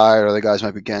getting tired, other guys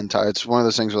might be getting tired. It's one of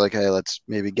those things where, like, hey, let's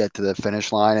maybe get to the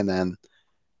finish line and then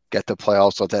get the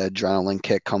playoffs, let that adrenaline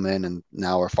kick come in, and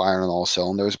now we're firing on all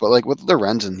cylinders. But like with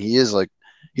Lorenzen,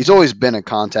 he's always been a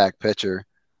contact pitcher.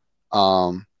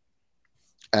 And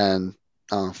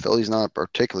Philly's not a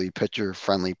particularly pitcher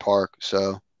friendly park,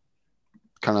 so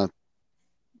kind of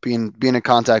being a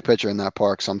contact pitcher in that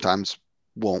park sometimes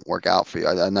won't work out for you.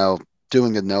 I know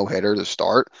doing a no-hitter to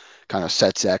start kind of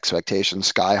sets the expectations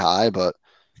sky high, but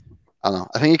I don't know.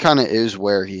 I think he kind of is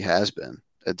where he has been.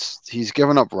 He's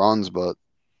given up runs, but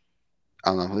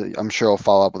I don't know. I'm sure he'll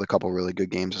follow up with a couple really good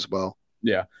games as well.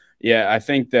 Yeah. I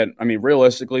think that, I mean,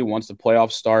 realistically, once the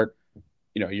playoffs start,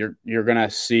 you're gonna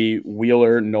see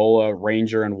Wheeler, Nola,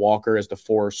 Ranger, and Walker as the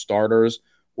 4 starters,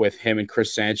 with him and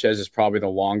Chris Sanchez as probably the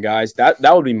long guys. That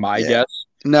would be my guess.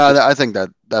 No, I think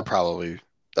that's probably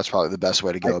the best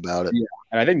way to go about it. Yeah.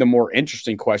 And I think the more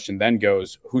interesting question then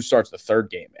goes, who starts the third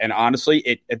game? And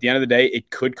honestly, at the end of the day, it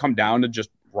could come down to just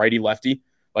righty lefty.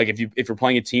 Like if you're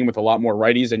playing a team with a lot more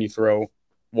righties and you throw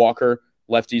Walker,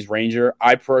 lefties, Ranger,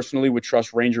 I personally would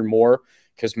trust Ranger more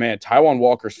because, man, Taijuan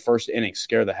Walker's first inning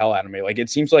scared the hell out of me. Like, it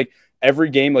seems like every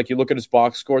game, like, you look at his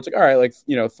box score, it's like, all right, like,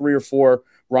 3 or 4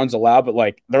 runs allowed, but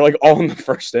like they're like all in the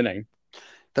first inning.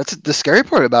 That's the scary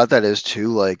part about that is too,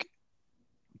 like,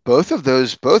 both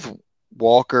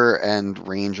Walker and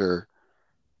Ranger,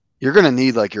 you're gonna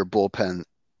need like your bullpen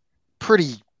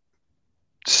pretty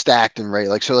stacked and ready.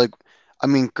 Like, so, like, I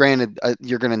mean, granted,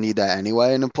 you're gonna need that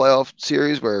anyway in a playoff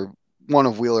series where one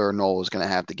of Wheeler or Noel is gonna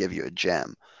have to give you a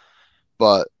gem.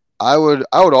 But I would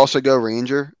also go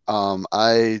Ranger.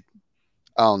 I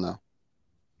don't know.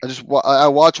 I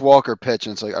watch Walker pitch,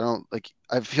 and it's like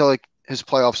I feel like his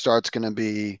playoff start's going to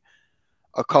be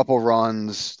a couple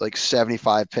runs, like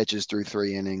 75 pitches through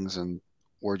 3 innings, and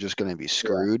we're just going to be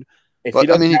screwed. Yeah.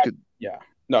 But I mean, he could. Yeah.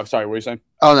 No, sorry. What are you saying?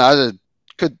 Oh no,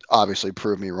 could obviously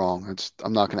prove me wrong.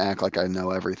 I'm not going to act like I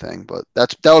know everything, but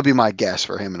that would be my guess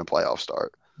for him in a playoff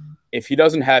start. If he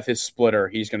doesn't have his splitter,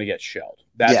 he's going to get shelled.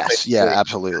 Yes. Yeah.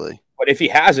 Absolutely. But if he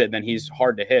has it, then he's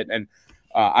hard to hit. And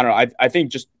I don't know. I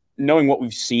think just knowing what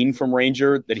we've seen from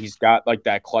Ranger, that he's got like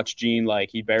that clutch gene, like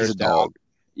he bears down.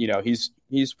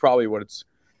 He's probably what it's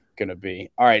gonna be.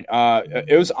 All right.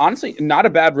 It was honestly not a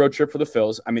bad road trip for the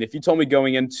Phils. I mean, if you told me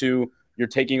going into you're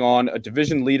taking on a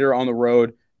division leader on the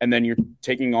road, and then you're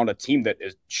taking on a team that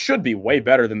should be way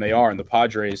better than they are in the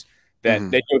Padres,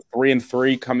 that they go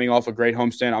 3-3 coming off a great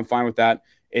homestand, I'm fine with that.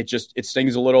 It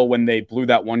stings a little when they blew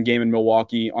that one game in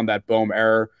Milwaukee on that Bohm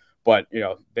error. But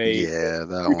they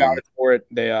rebounded for it.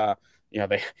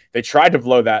 They tried to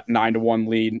blow that 9-1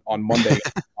 lead on Monday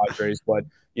against the Padres, but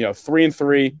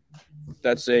 3-3.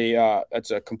 That's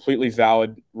a completely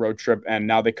valid road trip, and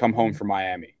now they come home for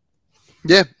Miami.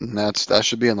 Yeah, and that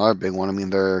should be another big one. I mean,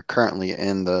 they're currently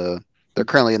in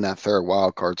that third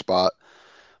wild card spot,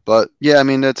 but yeah, I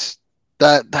mean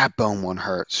that Bohm one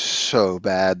hurt so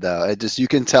bad though. It just, you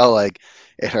can tell, like,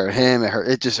 it hurt him.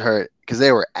 It just hurt because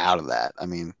they were out of that. I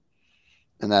mean.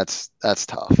 And that's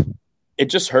tough. It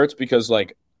just hurts because,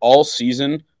 like, all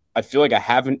season, I feel like I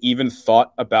haven't even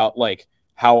thought about, like,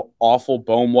 how awful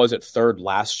Bohm was at third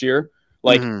last year.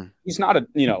 Like, he's not an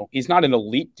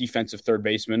elite defensive third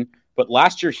baseman, but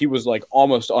last year he was, like,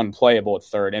 almost unplayable at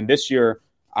third. And this year,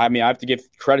 I mean, I have to give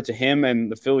credit to him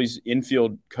and the Phillies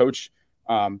infield coach,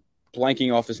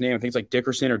 blanking off his name. I think it's like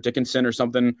Dickinson or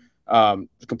something,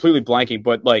 completely blanking.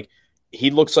 But, like, he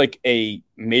looks like a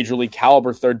major league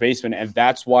caliber third baseman, and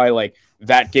that's why, like,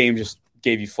 that game just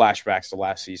gave you flashbacks to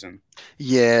last season.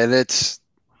 Yeah,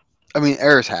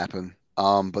 errors happen,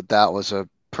 but that was a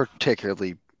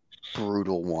particularly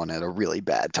brutal one at a really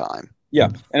bad time. Yeah,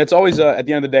 and it's always at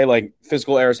the end of the day, like,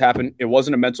 physical errors happen. It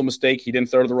wasn't a mental mistake. He didn't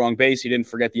throw to the wrong base. He didn't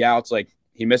forget the outs. Like,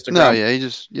 he missed a ground. No,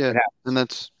 yeah, and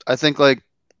that's, I think, like,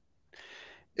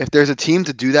 if there's a team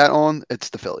to do that on, it's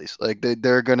the Phillies. Like,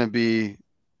 they're going to be,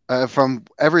 from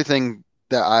everything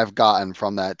that I've gotten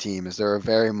from that team, is they're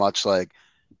very much like,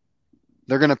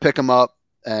 they're going to pick him up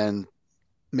and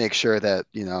make sure that,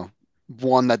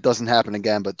 one, that doesn't happen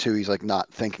again, but two, he's like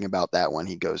not thinking about that when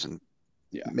he goes and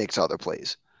makes other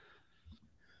plays.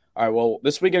 All right, well,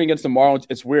 this weekend against the Marlins,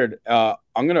 it's weird. I'm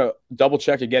going to double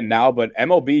check again now, but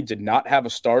MLB did not have a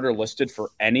starter listed for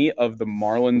any of the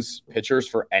Marlins pitchers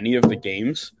for any of the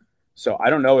games. So I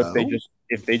don't know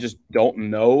if they just don't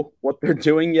know what they're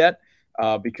doing yet,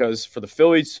 because for the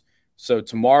Phillies, so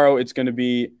tomorrow it's going to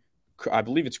be, I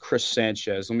believe it's Chris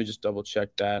Sanchez. Let me just double check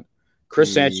that.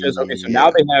 Chris Sanchez. Okay, so now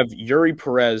they have Yuri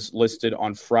Perez listed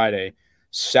on Friday.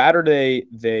 Saturday,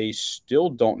 they still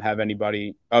don't have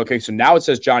anybody. Okay, so now it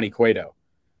says Johnny Cueto.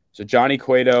 So Johnny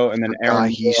Cueto and then Aaron.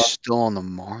 He's still on the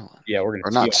Marlins. Yeah, we're going to.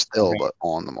 Or not still, but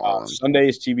on the Marlins. Sunday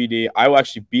is TBD. I will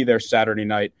actually be there Saturday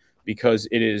night because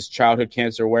it is Childhood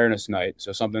Cancer Awareness Night.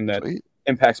 So something that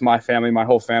impacts my family, my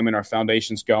whole family, and our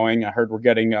foundation's going. I heard we're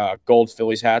getting gold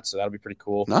Phillies hats, so that'll be pretty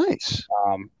cool. Nice.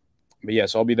 But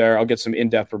yes, I'll be there. I'll get some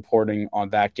in-depth reporting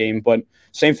on that game. But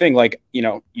same thing, like,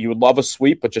 you would love a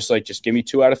sweep, but just give me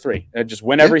 2 out of 3. Just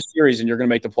win every series, and you're going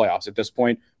to make the playoffs. At this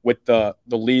point, with the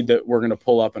lead that we're going to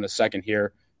pull up in a second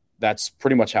here, that's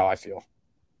pretty much how I feel.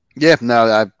 Yeah, no,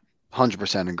 I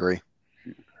 100% agree.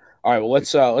 All right, well,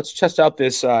 let's test out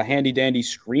this handy-dandy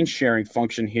screen sharing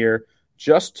function here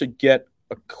just to get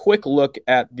a quick look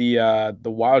at the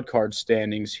wild card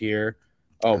standings here.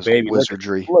 Oh, That's baby,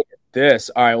 wizardry. Look at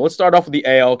this. All right, let's start off with the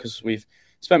AL because we've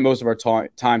spent most of our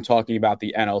time talking about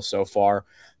the NL so far.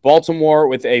 Baltimore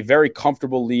with a very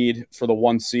comfortable lead for the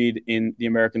 1 seed in the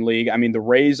American League. I mean, the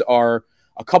Rays are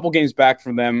a couple games back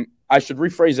from them. I should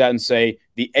rephrase that and say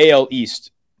the AL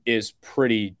East is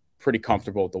pretty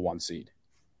comfortable with the 1 seed.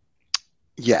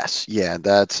 Yes, yeah,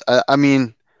 that's. I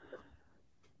mean,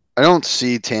 I don't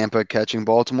see Tampa catching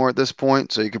Baltimore at this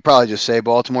point, so you could probably just say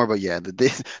Baltimore. But yeah,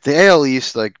 the AL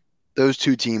East, like, those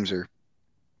two teams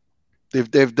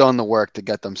they've done the work to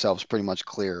get themselves pretty much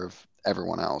clear of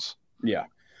everyone else. Yeah,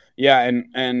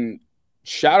 and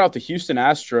shout out to Houston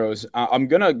Astros. I'm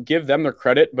gonna give them their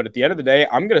credit, but at the end of the day,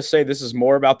 I'm gonna say this is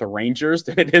more about the Rangers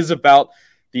than it is about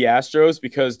the Astros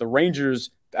because the Rangers.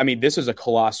 I mean, this is a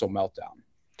colossal meltdown.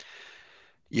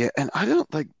 Yeah, and I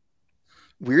don't like.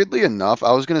 Weirdly enough,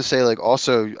 I was gonna say, like,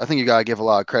 also I think you gotta give a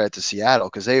lot of credit to Seattle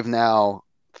because they've now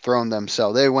thrown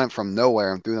themselves. They went from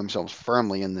nowhere and threw themselves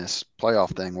firmly in this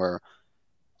playoff thing. Where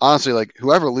honestly, like,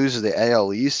 whoever loses the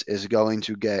AL East is going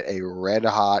to get a red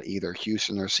hot either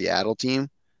Houston or Seattle team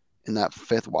in that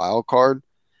 5th wild card,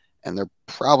 and they're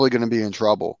probably going to be in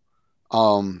trouble.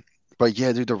 But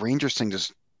yeah, dude, the Rangers thing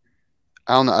just,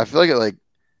 I don't know. I feel like it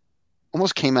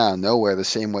almost came out of nowhere the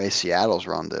same way Seattle's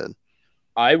run did.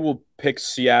 I will pick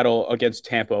Seattle against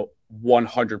Tampa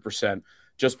 100%,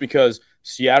 just because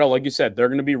Seattle, like you said, they're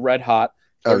going to be red hot.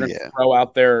 They're going to throw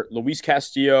out there Luis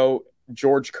Castillo,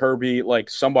 George Kirby, like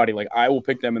somebody. Like, I will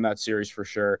pick them in that series for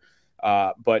sure.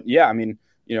 But yeah, I mean,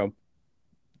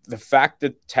 the fact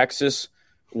that Texas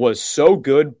was so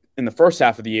good in the first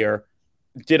half of the year,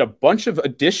 did a bunch of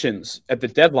additions at the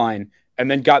deadline,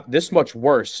 and then got this much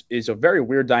worse is a very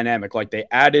weird dynamic. Like, they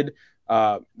added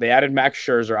Max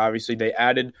Scherzer, obviously. They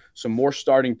added some more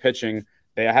starting pitching.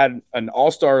 They had an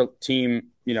all-star team,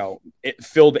 it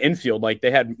filled infield. Like,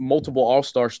 they had multiple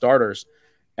all-star starters,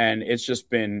 and it's just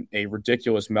been a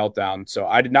ridiculous meltdown. So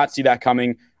I did not see that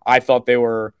coming. I thought they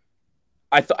were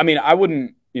 – I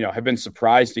wouldn't, have been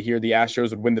surprised to hear the Astros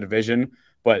would win the division,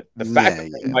 but the fact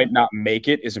that they might not make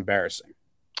it is embarrassing.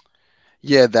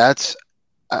 Yeah, that's –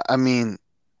 I mean –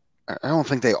 I don't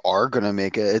think they are going to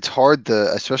make it. It's hard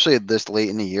to, especially this late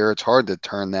in the year, it's hard to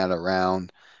turn that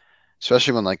around,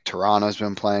 especially when, like, Toronto's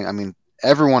been playing. I mean,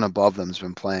 everyone above them's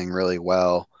been playing really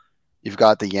well. You've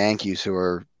got the Yankees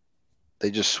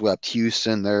they just swept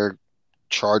Houston. They're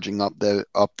charging up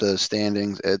the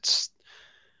standings.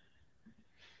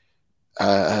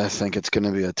 I think it's going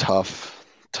to be a tough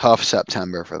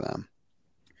September for them.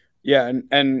 Yeah,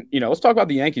 and let's talk about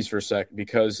the Yankees for a sec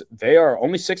because they are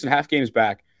only 6.5 games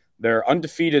back. They're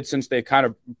undefeated since they kind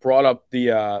of brought up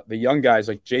the young guys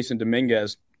like Jason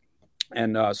Dominguez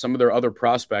and some of their other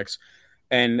prospects.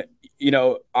 And,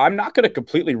 I'm not going to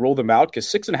completely rule them out because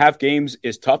 6.5 games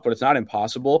is tough, but it's not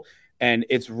impossible. And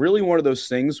it's really one of those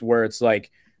things where it's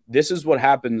like, this is what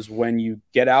happens when you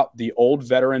get out the old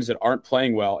veterans that aren't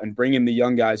playing well and bring in the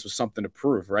young guys with something to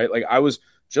prove, right? Like I was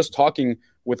just talking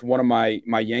with one of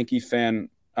my Yankee fan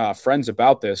friends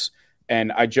about this,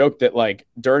 and I joked that like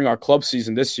during our club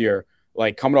season this year,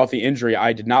 like coming off the injury,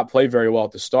 I did not play very well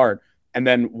at the start. And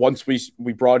then once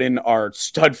we brought in our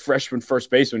stud freshman first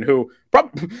baseman, who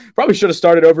probably should have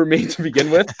started over me to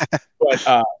begin with,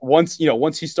 but once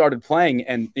he started playing,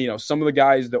 and some of the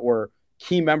guys that were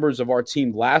key members of our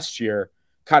team last year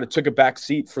kind of took a back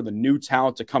seat for the new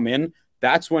talent to come in.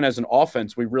 That's when, as an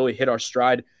offense, we really hit our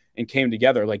stride and came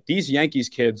together. Like these Yankees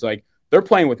kids, like they're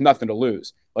playing with nothing to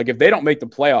lose. Like if they don't make the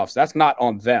playoffs, that's not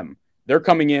on them. They're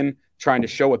coming in trying to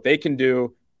show what they can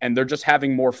do, and they're just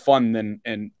having more fun than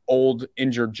an old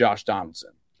injured Josh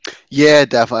Donaldson. Yeah,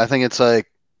 definitely. I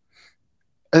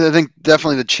think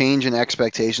definitely the change in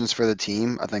expectations for the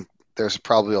team. I think there's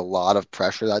probably a lot of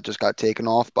pressure that just got taken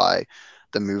off by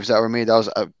the moves that were made. I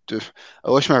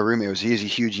wish my roommate was. He's a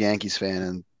huge Yankees fan,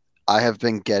 and I have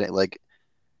been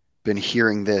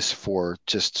hearing this for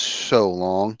just so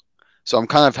long. So I'm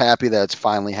kind of happy that it's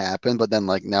finally happened, but then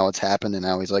like now it's happened, and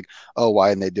now he's like, "Oh, why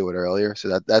didn't they do it earlier?"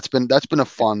 So that's been a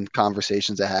fun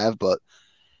conversation to have. But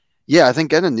yeah, I think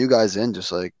getting new guys in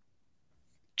just like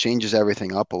changes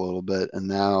everything up a little bit, and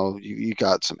now you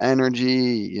got some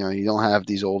energy. You don't have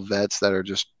these old vets that are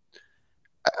just,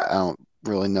 I don't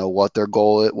really know what their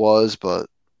goal it was, but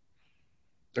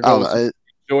their goal is to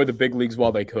enjoy the big leagues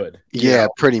while they could. Yeah,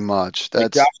 pretty much. That's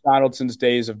like Josh Donaldson's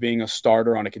days of being a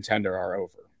starter on a contender are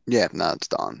over. Yeah, no, it's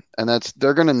done. And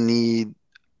they're gonna need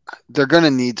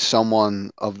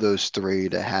someone of those three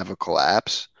to have a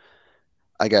collapse.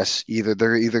 I guess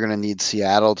they're either gonna need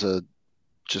Seattle to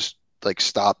just like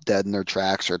stop dead in their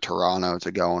tracks, or Toronto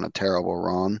to go on a terrible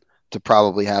run to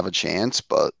probably have a chance.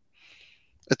 But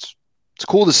it's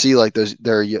cool to see like those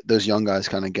young guys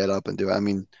kind of get up and do it. I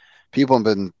mean, people have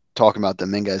been talking about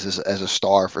Dominguez as a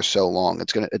star for so long.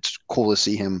 It's cool to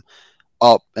see him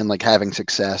up and like having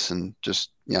success and just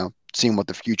seeing what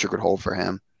the future could hold for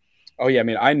him. Oh yeah, I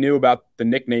mean, I knew about the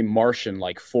nickname Martian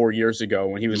like 4 years ago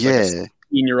when he was like a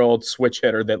 16-year-old switch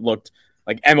hitter that looked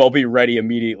like MLB ready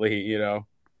immediately. Dude,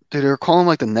 they were calling him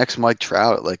like the next Mike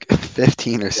Trout at like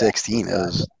 15 or 16. Yeah. It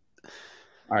was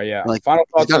all right. Yeah. Like, final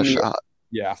thoughts on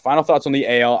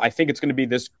the AL. I think it's going to be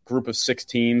this group of 6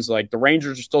 teams. Like the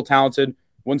Rangers are still talented.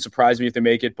 Wouldn't surprise me if they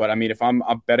make it. But I mean, if I'm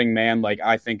a betting man, like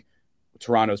I think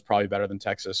Toronto is probably better than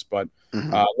Texas. But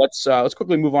let's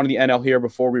quickly move on to the NL here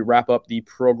before we wrap up the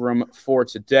program for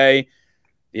today.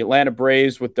 The Atlanta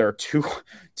Braves with their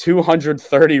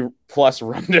 230 plus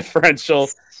run differential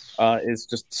is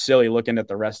just silly looking at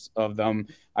the rest of them.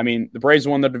 I mean, the Braves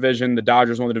won the division. The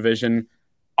Dodgers won the division.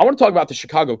 I want to talk about the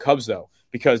Chicago Cubs, though,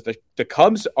 because the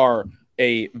Cubs are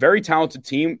a very talented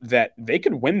team that they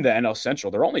could win the NL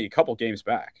Central. They're only a couple games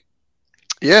back.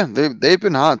 Yeah, they've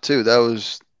been hot, too. They're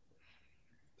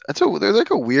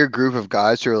like a weird group of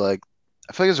guys who are like,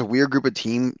 I feel like there's a weird group of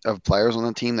players on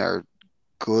the team that are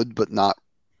good, but not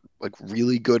like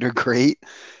really good or great.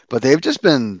 But they've just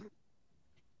been,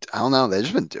 I don't know, they've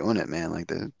just been doing it, man. Like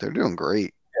they're doing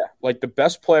great. Yeah, like the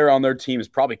best player on their team is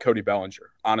probably Cody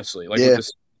Bellinger, honestly. Like with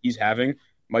this he's having,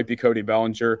 might be Cody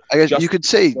Bellinger. I guess you could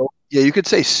say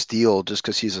Steele just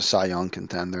because he's a Cy Young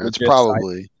contender. It's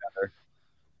probably.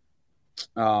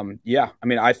 Yeah, I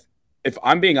mean, if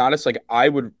I'm being honest, like I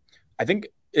think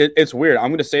it's weird. I'm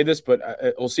going to say this, but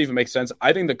we'll see if it makes sense.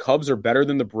 I think the Cubs are better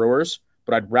than the Brewers,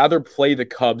 but I'd rather play the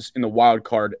Cubs in the wild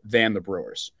card than the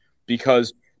Brewers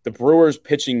because the Brewers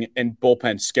pitching and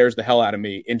bullpen scares the hell out of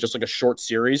me in just like a short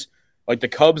series. Like the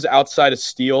Cubs outside of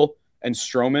Steele and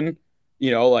Stroman,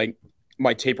 like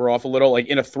might taper off a little. Like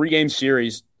in a 3-game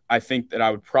series, I think that I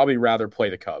would probably rather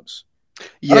play the Cubs.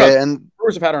 Yeah, and the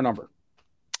Brewers have had our number.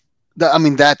 I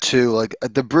mean, that too. Like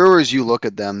the Brewers, you look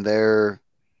at them, I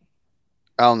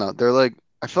don't know. They're like,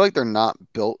 I feel like they're not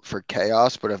built for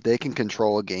chaos, but if they can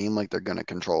control a game, like they're going to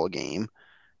control a game.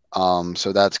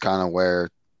 So that's kind of where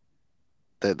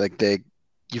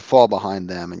you fall behind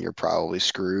them and you're probably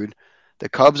screwed. The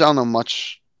Cubs, I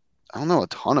don't know a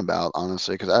ton about,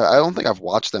 honestly, because I don't think I've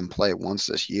watched them play once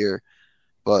this year,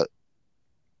 but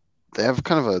they have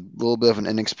kind of a little bit of an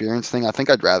inexperienced thing. I think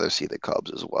I'd rather see the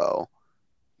Cubs as well.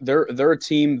 They're a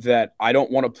team that I don't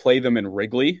want to play them in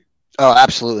Wrigley. Oh,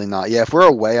 absolutely not. Yeah, if we're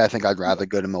away, I think I'd rather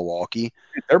go to Milwaukee.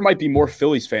 There might be more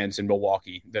Phillies fans in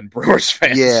Milwaukee than Brewers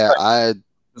fans. Yeah,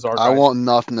 I want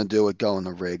nothing to do with going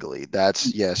to Wrigley.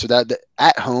 That's So that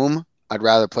at home, I'd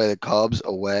rather play the Cubs.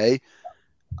 Away,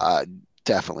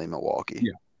 definitely Milwaukee.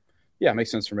 Yeah,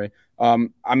 makes sense for me. I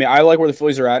mean, I like where the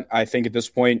Phillies are at. I think at this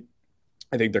point,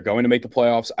 I think they're going to make the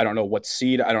playoffs. I don't know what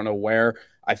seed. I don't know where.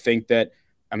 I think that,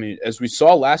 I mean, as we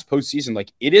saw last postseason,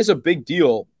 like it is a big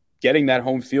deal getting that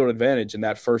home field advantage in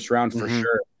that first round for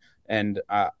sure. And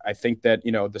I think that,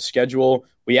 the schedule,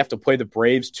 we have to play the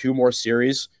Braves 2 more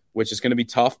series, which is going to be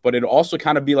tough, but it'll also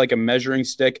kind of be like a measuring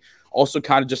stick, also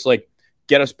kind of just like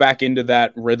get us back into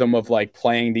that rhythm of like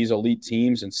playing these elite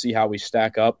teams and see how we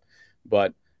stack up.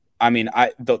 But I mean,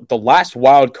 the last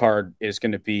wild card is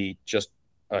going to be just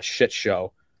a shit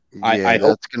show. Yeah,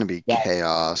 that's going to be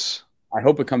chaos. I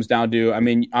hope it comes down to, I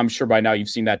mean, I'm sure by now you've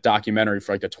seen that documentary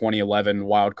for like the 2011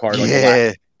 wild card,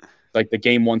 like the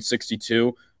game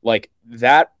 162, like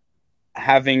that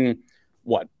having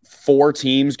 4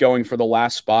 teams going for the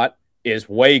last spot is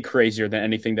way crazier than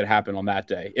anything that happened on that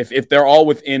day. If they're all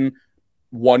within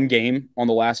 1 game on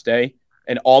the last day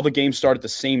and all the games start at the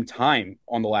same time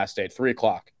on the last day at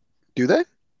 3:00. Do they?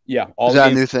 Yeah. Is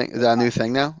that a new thing? Is that a new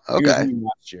thing now? Okay.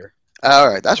 Last year. All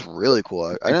right. That's really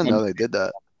cool. I didn't know they did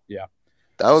that. Yeah.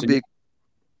 That'd be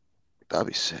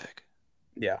sick.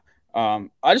 Yeah.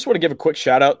 I just want to give a quick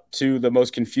shout out to the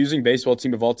most confusing baseball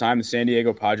team of all time, the San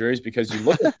Diego Padres, because you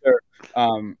look at their,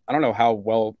 I don't know how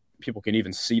well people can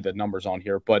even see the numbers on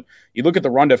here, but you look at the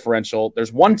run differential,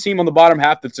 there's one team on the bottom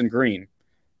half that's in green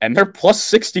and they're plus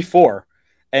 64.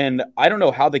 And I don't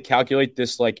know how they calculate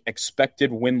this like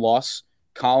expected win-loss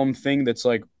column thing that's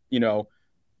like,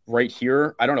 right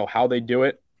here. I don't know how they do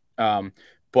it.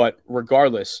 But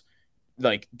regardless,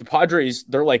 like the Padres,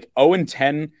 they're like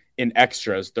 0-10 in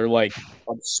extras. They're like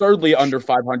absurdly under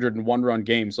 500 in 1-run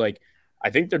games. Like I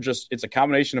think it's a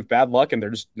combination of bad luck and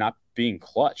they're just not being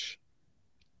clutch.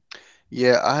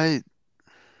 Yeah, I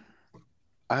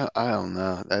don't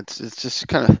know. It's just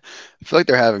kind of, I feel like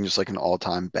they're having just like an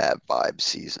all-time bad vibe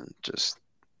season.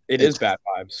 It is bad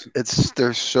vibes.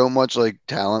 There's so much like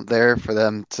talent there for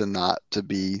them to not to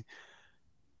be.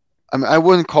 I mean, I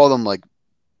wouldn't call them like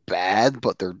bad,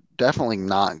 but they're definitely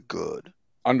not good.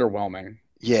 Underwhelming.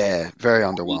 Yeah, very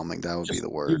underwhelming. That would be the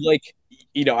word. Like,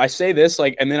 I say this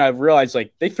like, and then I realized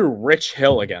like they threw Rich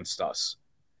Hill against us.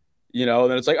 And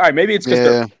then it's like, all right, maybe it's because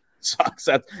they're sucks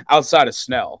outside of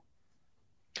Snell.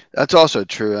 That's also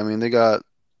true. I mean, they got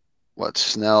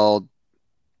Snell,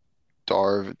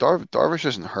 Darvish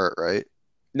isn't hurt, right?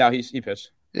 No, he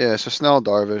pitched. Yeah, so Snell,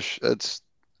 Darvish. It's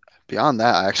beyond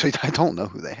that. I don't know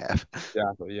who they have.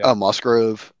 Exactly. Yeah.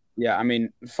 Musgrove. Yeah, I mean,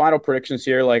 final predictions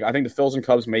here. Like, I think the Phils and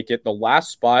Cubs make it. The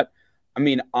last spot. I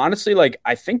mean, honestly, like,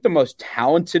 I think the most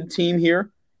talented team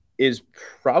here is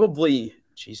probably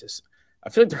Jesus. I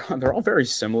feel like they're all very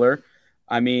similar.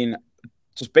 I mean,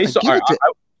 just based on. I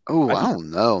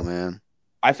don't know, man.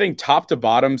 I think top to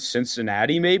bottom,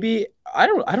 Cincinnati maybe. I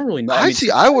don't really know.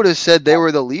 I would have said they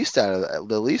were the least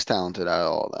talented out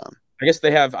of all of them. I guess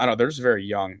they have. I don't know. They're just very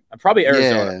young. Probably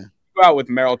Arizona. Yeah. Go out with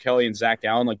Merrill Kelly and Zach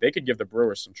Allen. Like they could give the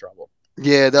Brewers some trouble.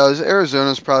 Yeah,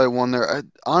 Arizona's probably one there.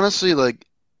 Honestly, like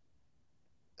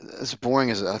as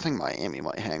boring as I think Miami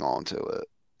might hang on to it.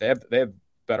 They have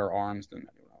better arms than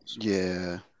anyone else.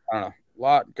 Yeah. I don't know. A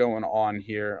lot going on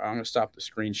here. I'm going to stop the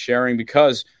screen sharing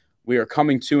because we are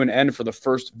coming to an end for the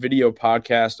first video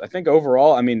podcast. I think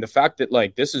overall, I mean, the fact that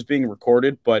like this is being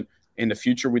recorded, but in the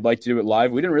future we'd like to do it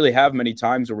live. We didn't really have many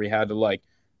times where we had to like,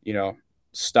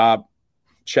 stop,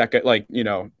 check it, like,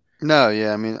 No,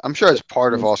 yeah. I mean, I'm sure it's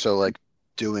part of also like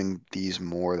doing these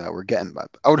more that we're getting.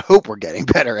 I would hope we're getting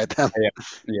better at them.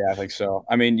 Yeah, I think so.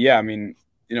 I mean,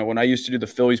 when I used to do the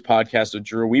Phillies podcast with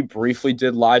Drew, we briefly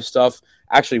did live stuff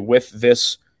actually with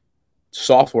this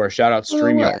software. Shout out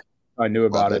StreamYard. Right. I knew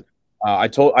about it. I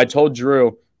told Drew,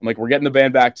 I'm like, we're getting the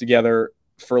band back together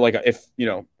for like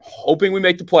hoping we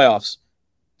make the playoffs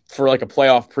for like a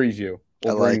playoff preview.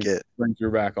 Bring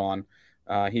Drew back on.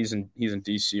 He's in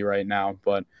DC right now,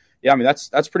 but yeah, I mean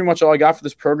that's pretty much all I got for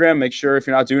this program. Make sure if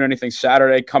you're not doing anything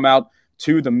Saturday, come out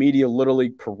to the Media Little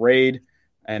League Parade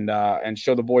and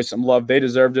show the boys some love. They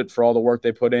deserved it for all the work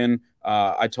they put in.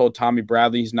 I told Tommy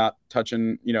Bradley he's not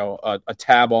touching a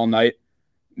tab all night.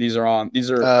 This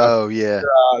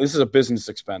is a business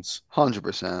expense.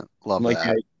 100%. Love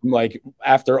that. I'm like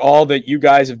after all that you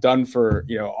guys have done for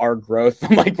our growth,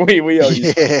 I'm like we owe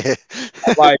you. Yeah.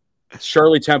 I'm like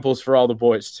Shirley Temples for all the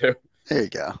boys too. There you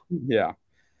go. Yeah.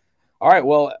 All right.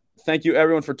 Well, thank you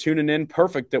everyone for tuning in.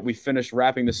 Perfect that we finished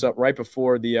wrapping this up right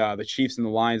before the Chiefs and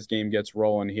the Lions game gets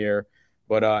rolling here.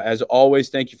 But as always,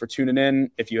 thank you for tuning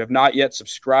in. If you have not yet,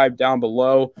 subscribe down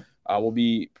below. We'll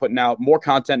be putting out more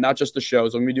content, not just the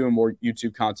shows. We're going to be doing more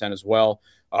YouTube content as well.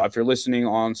 If you're listening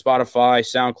on Spotify,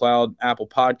 SoundCloud, Apple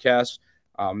Podcasts,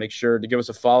 make sure to give us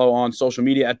a follow on social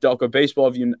media at Delco Baseball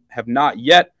if you have not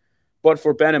yet. But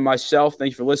for Ben and myself,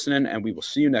 thank you for listening, and we will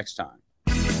see you next time.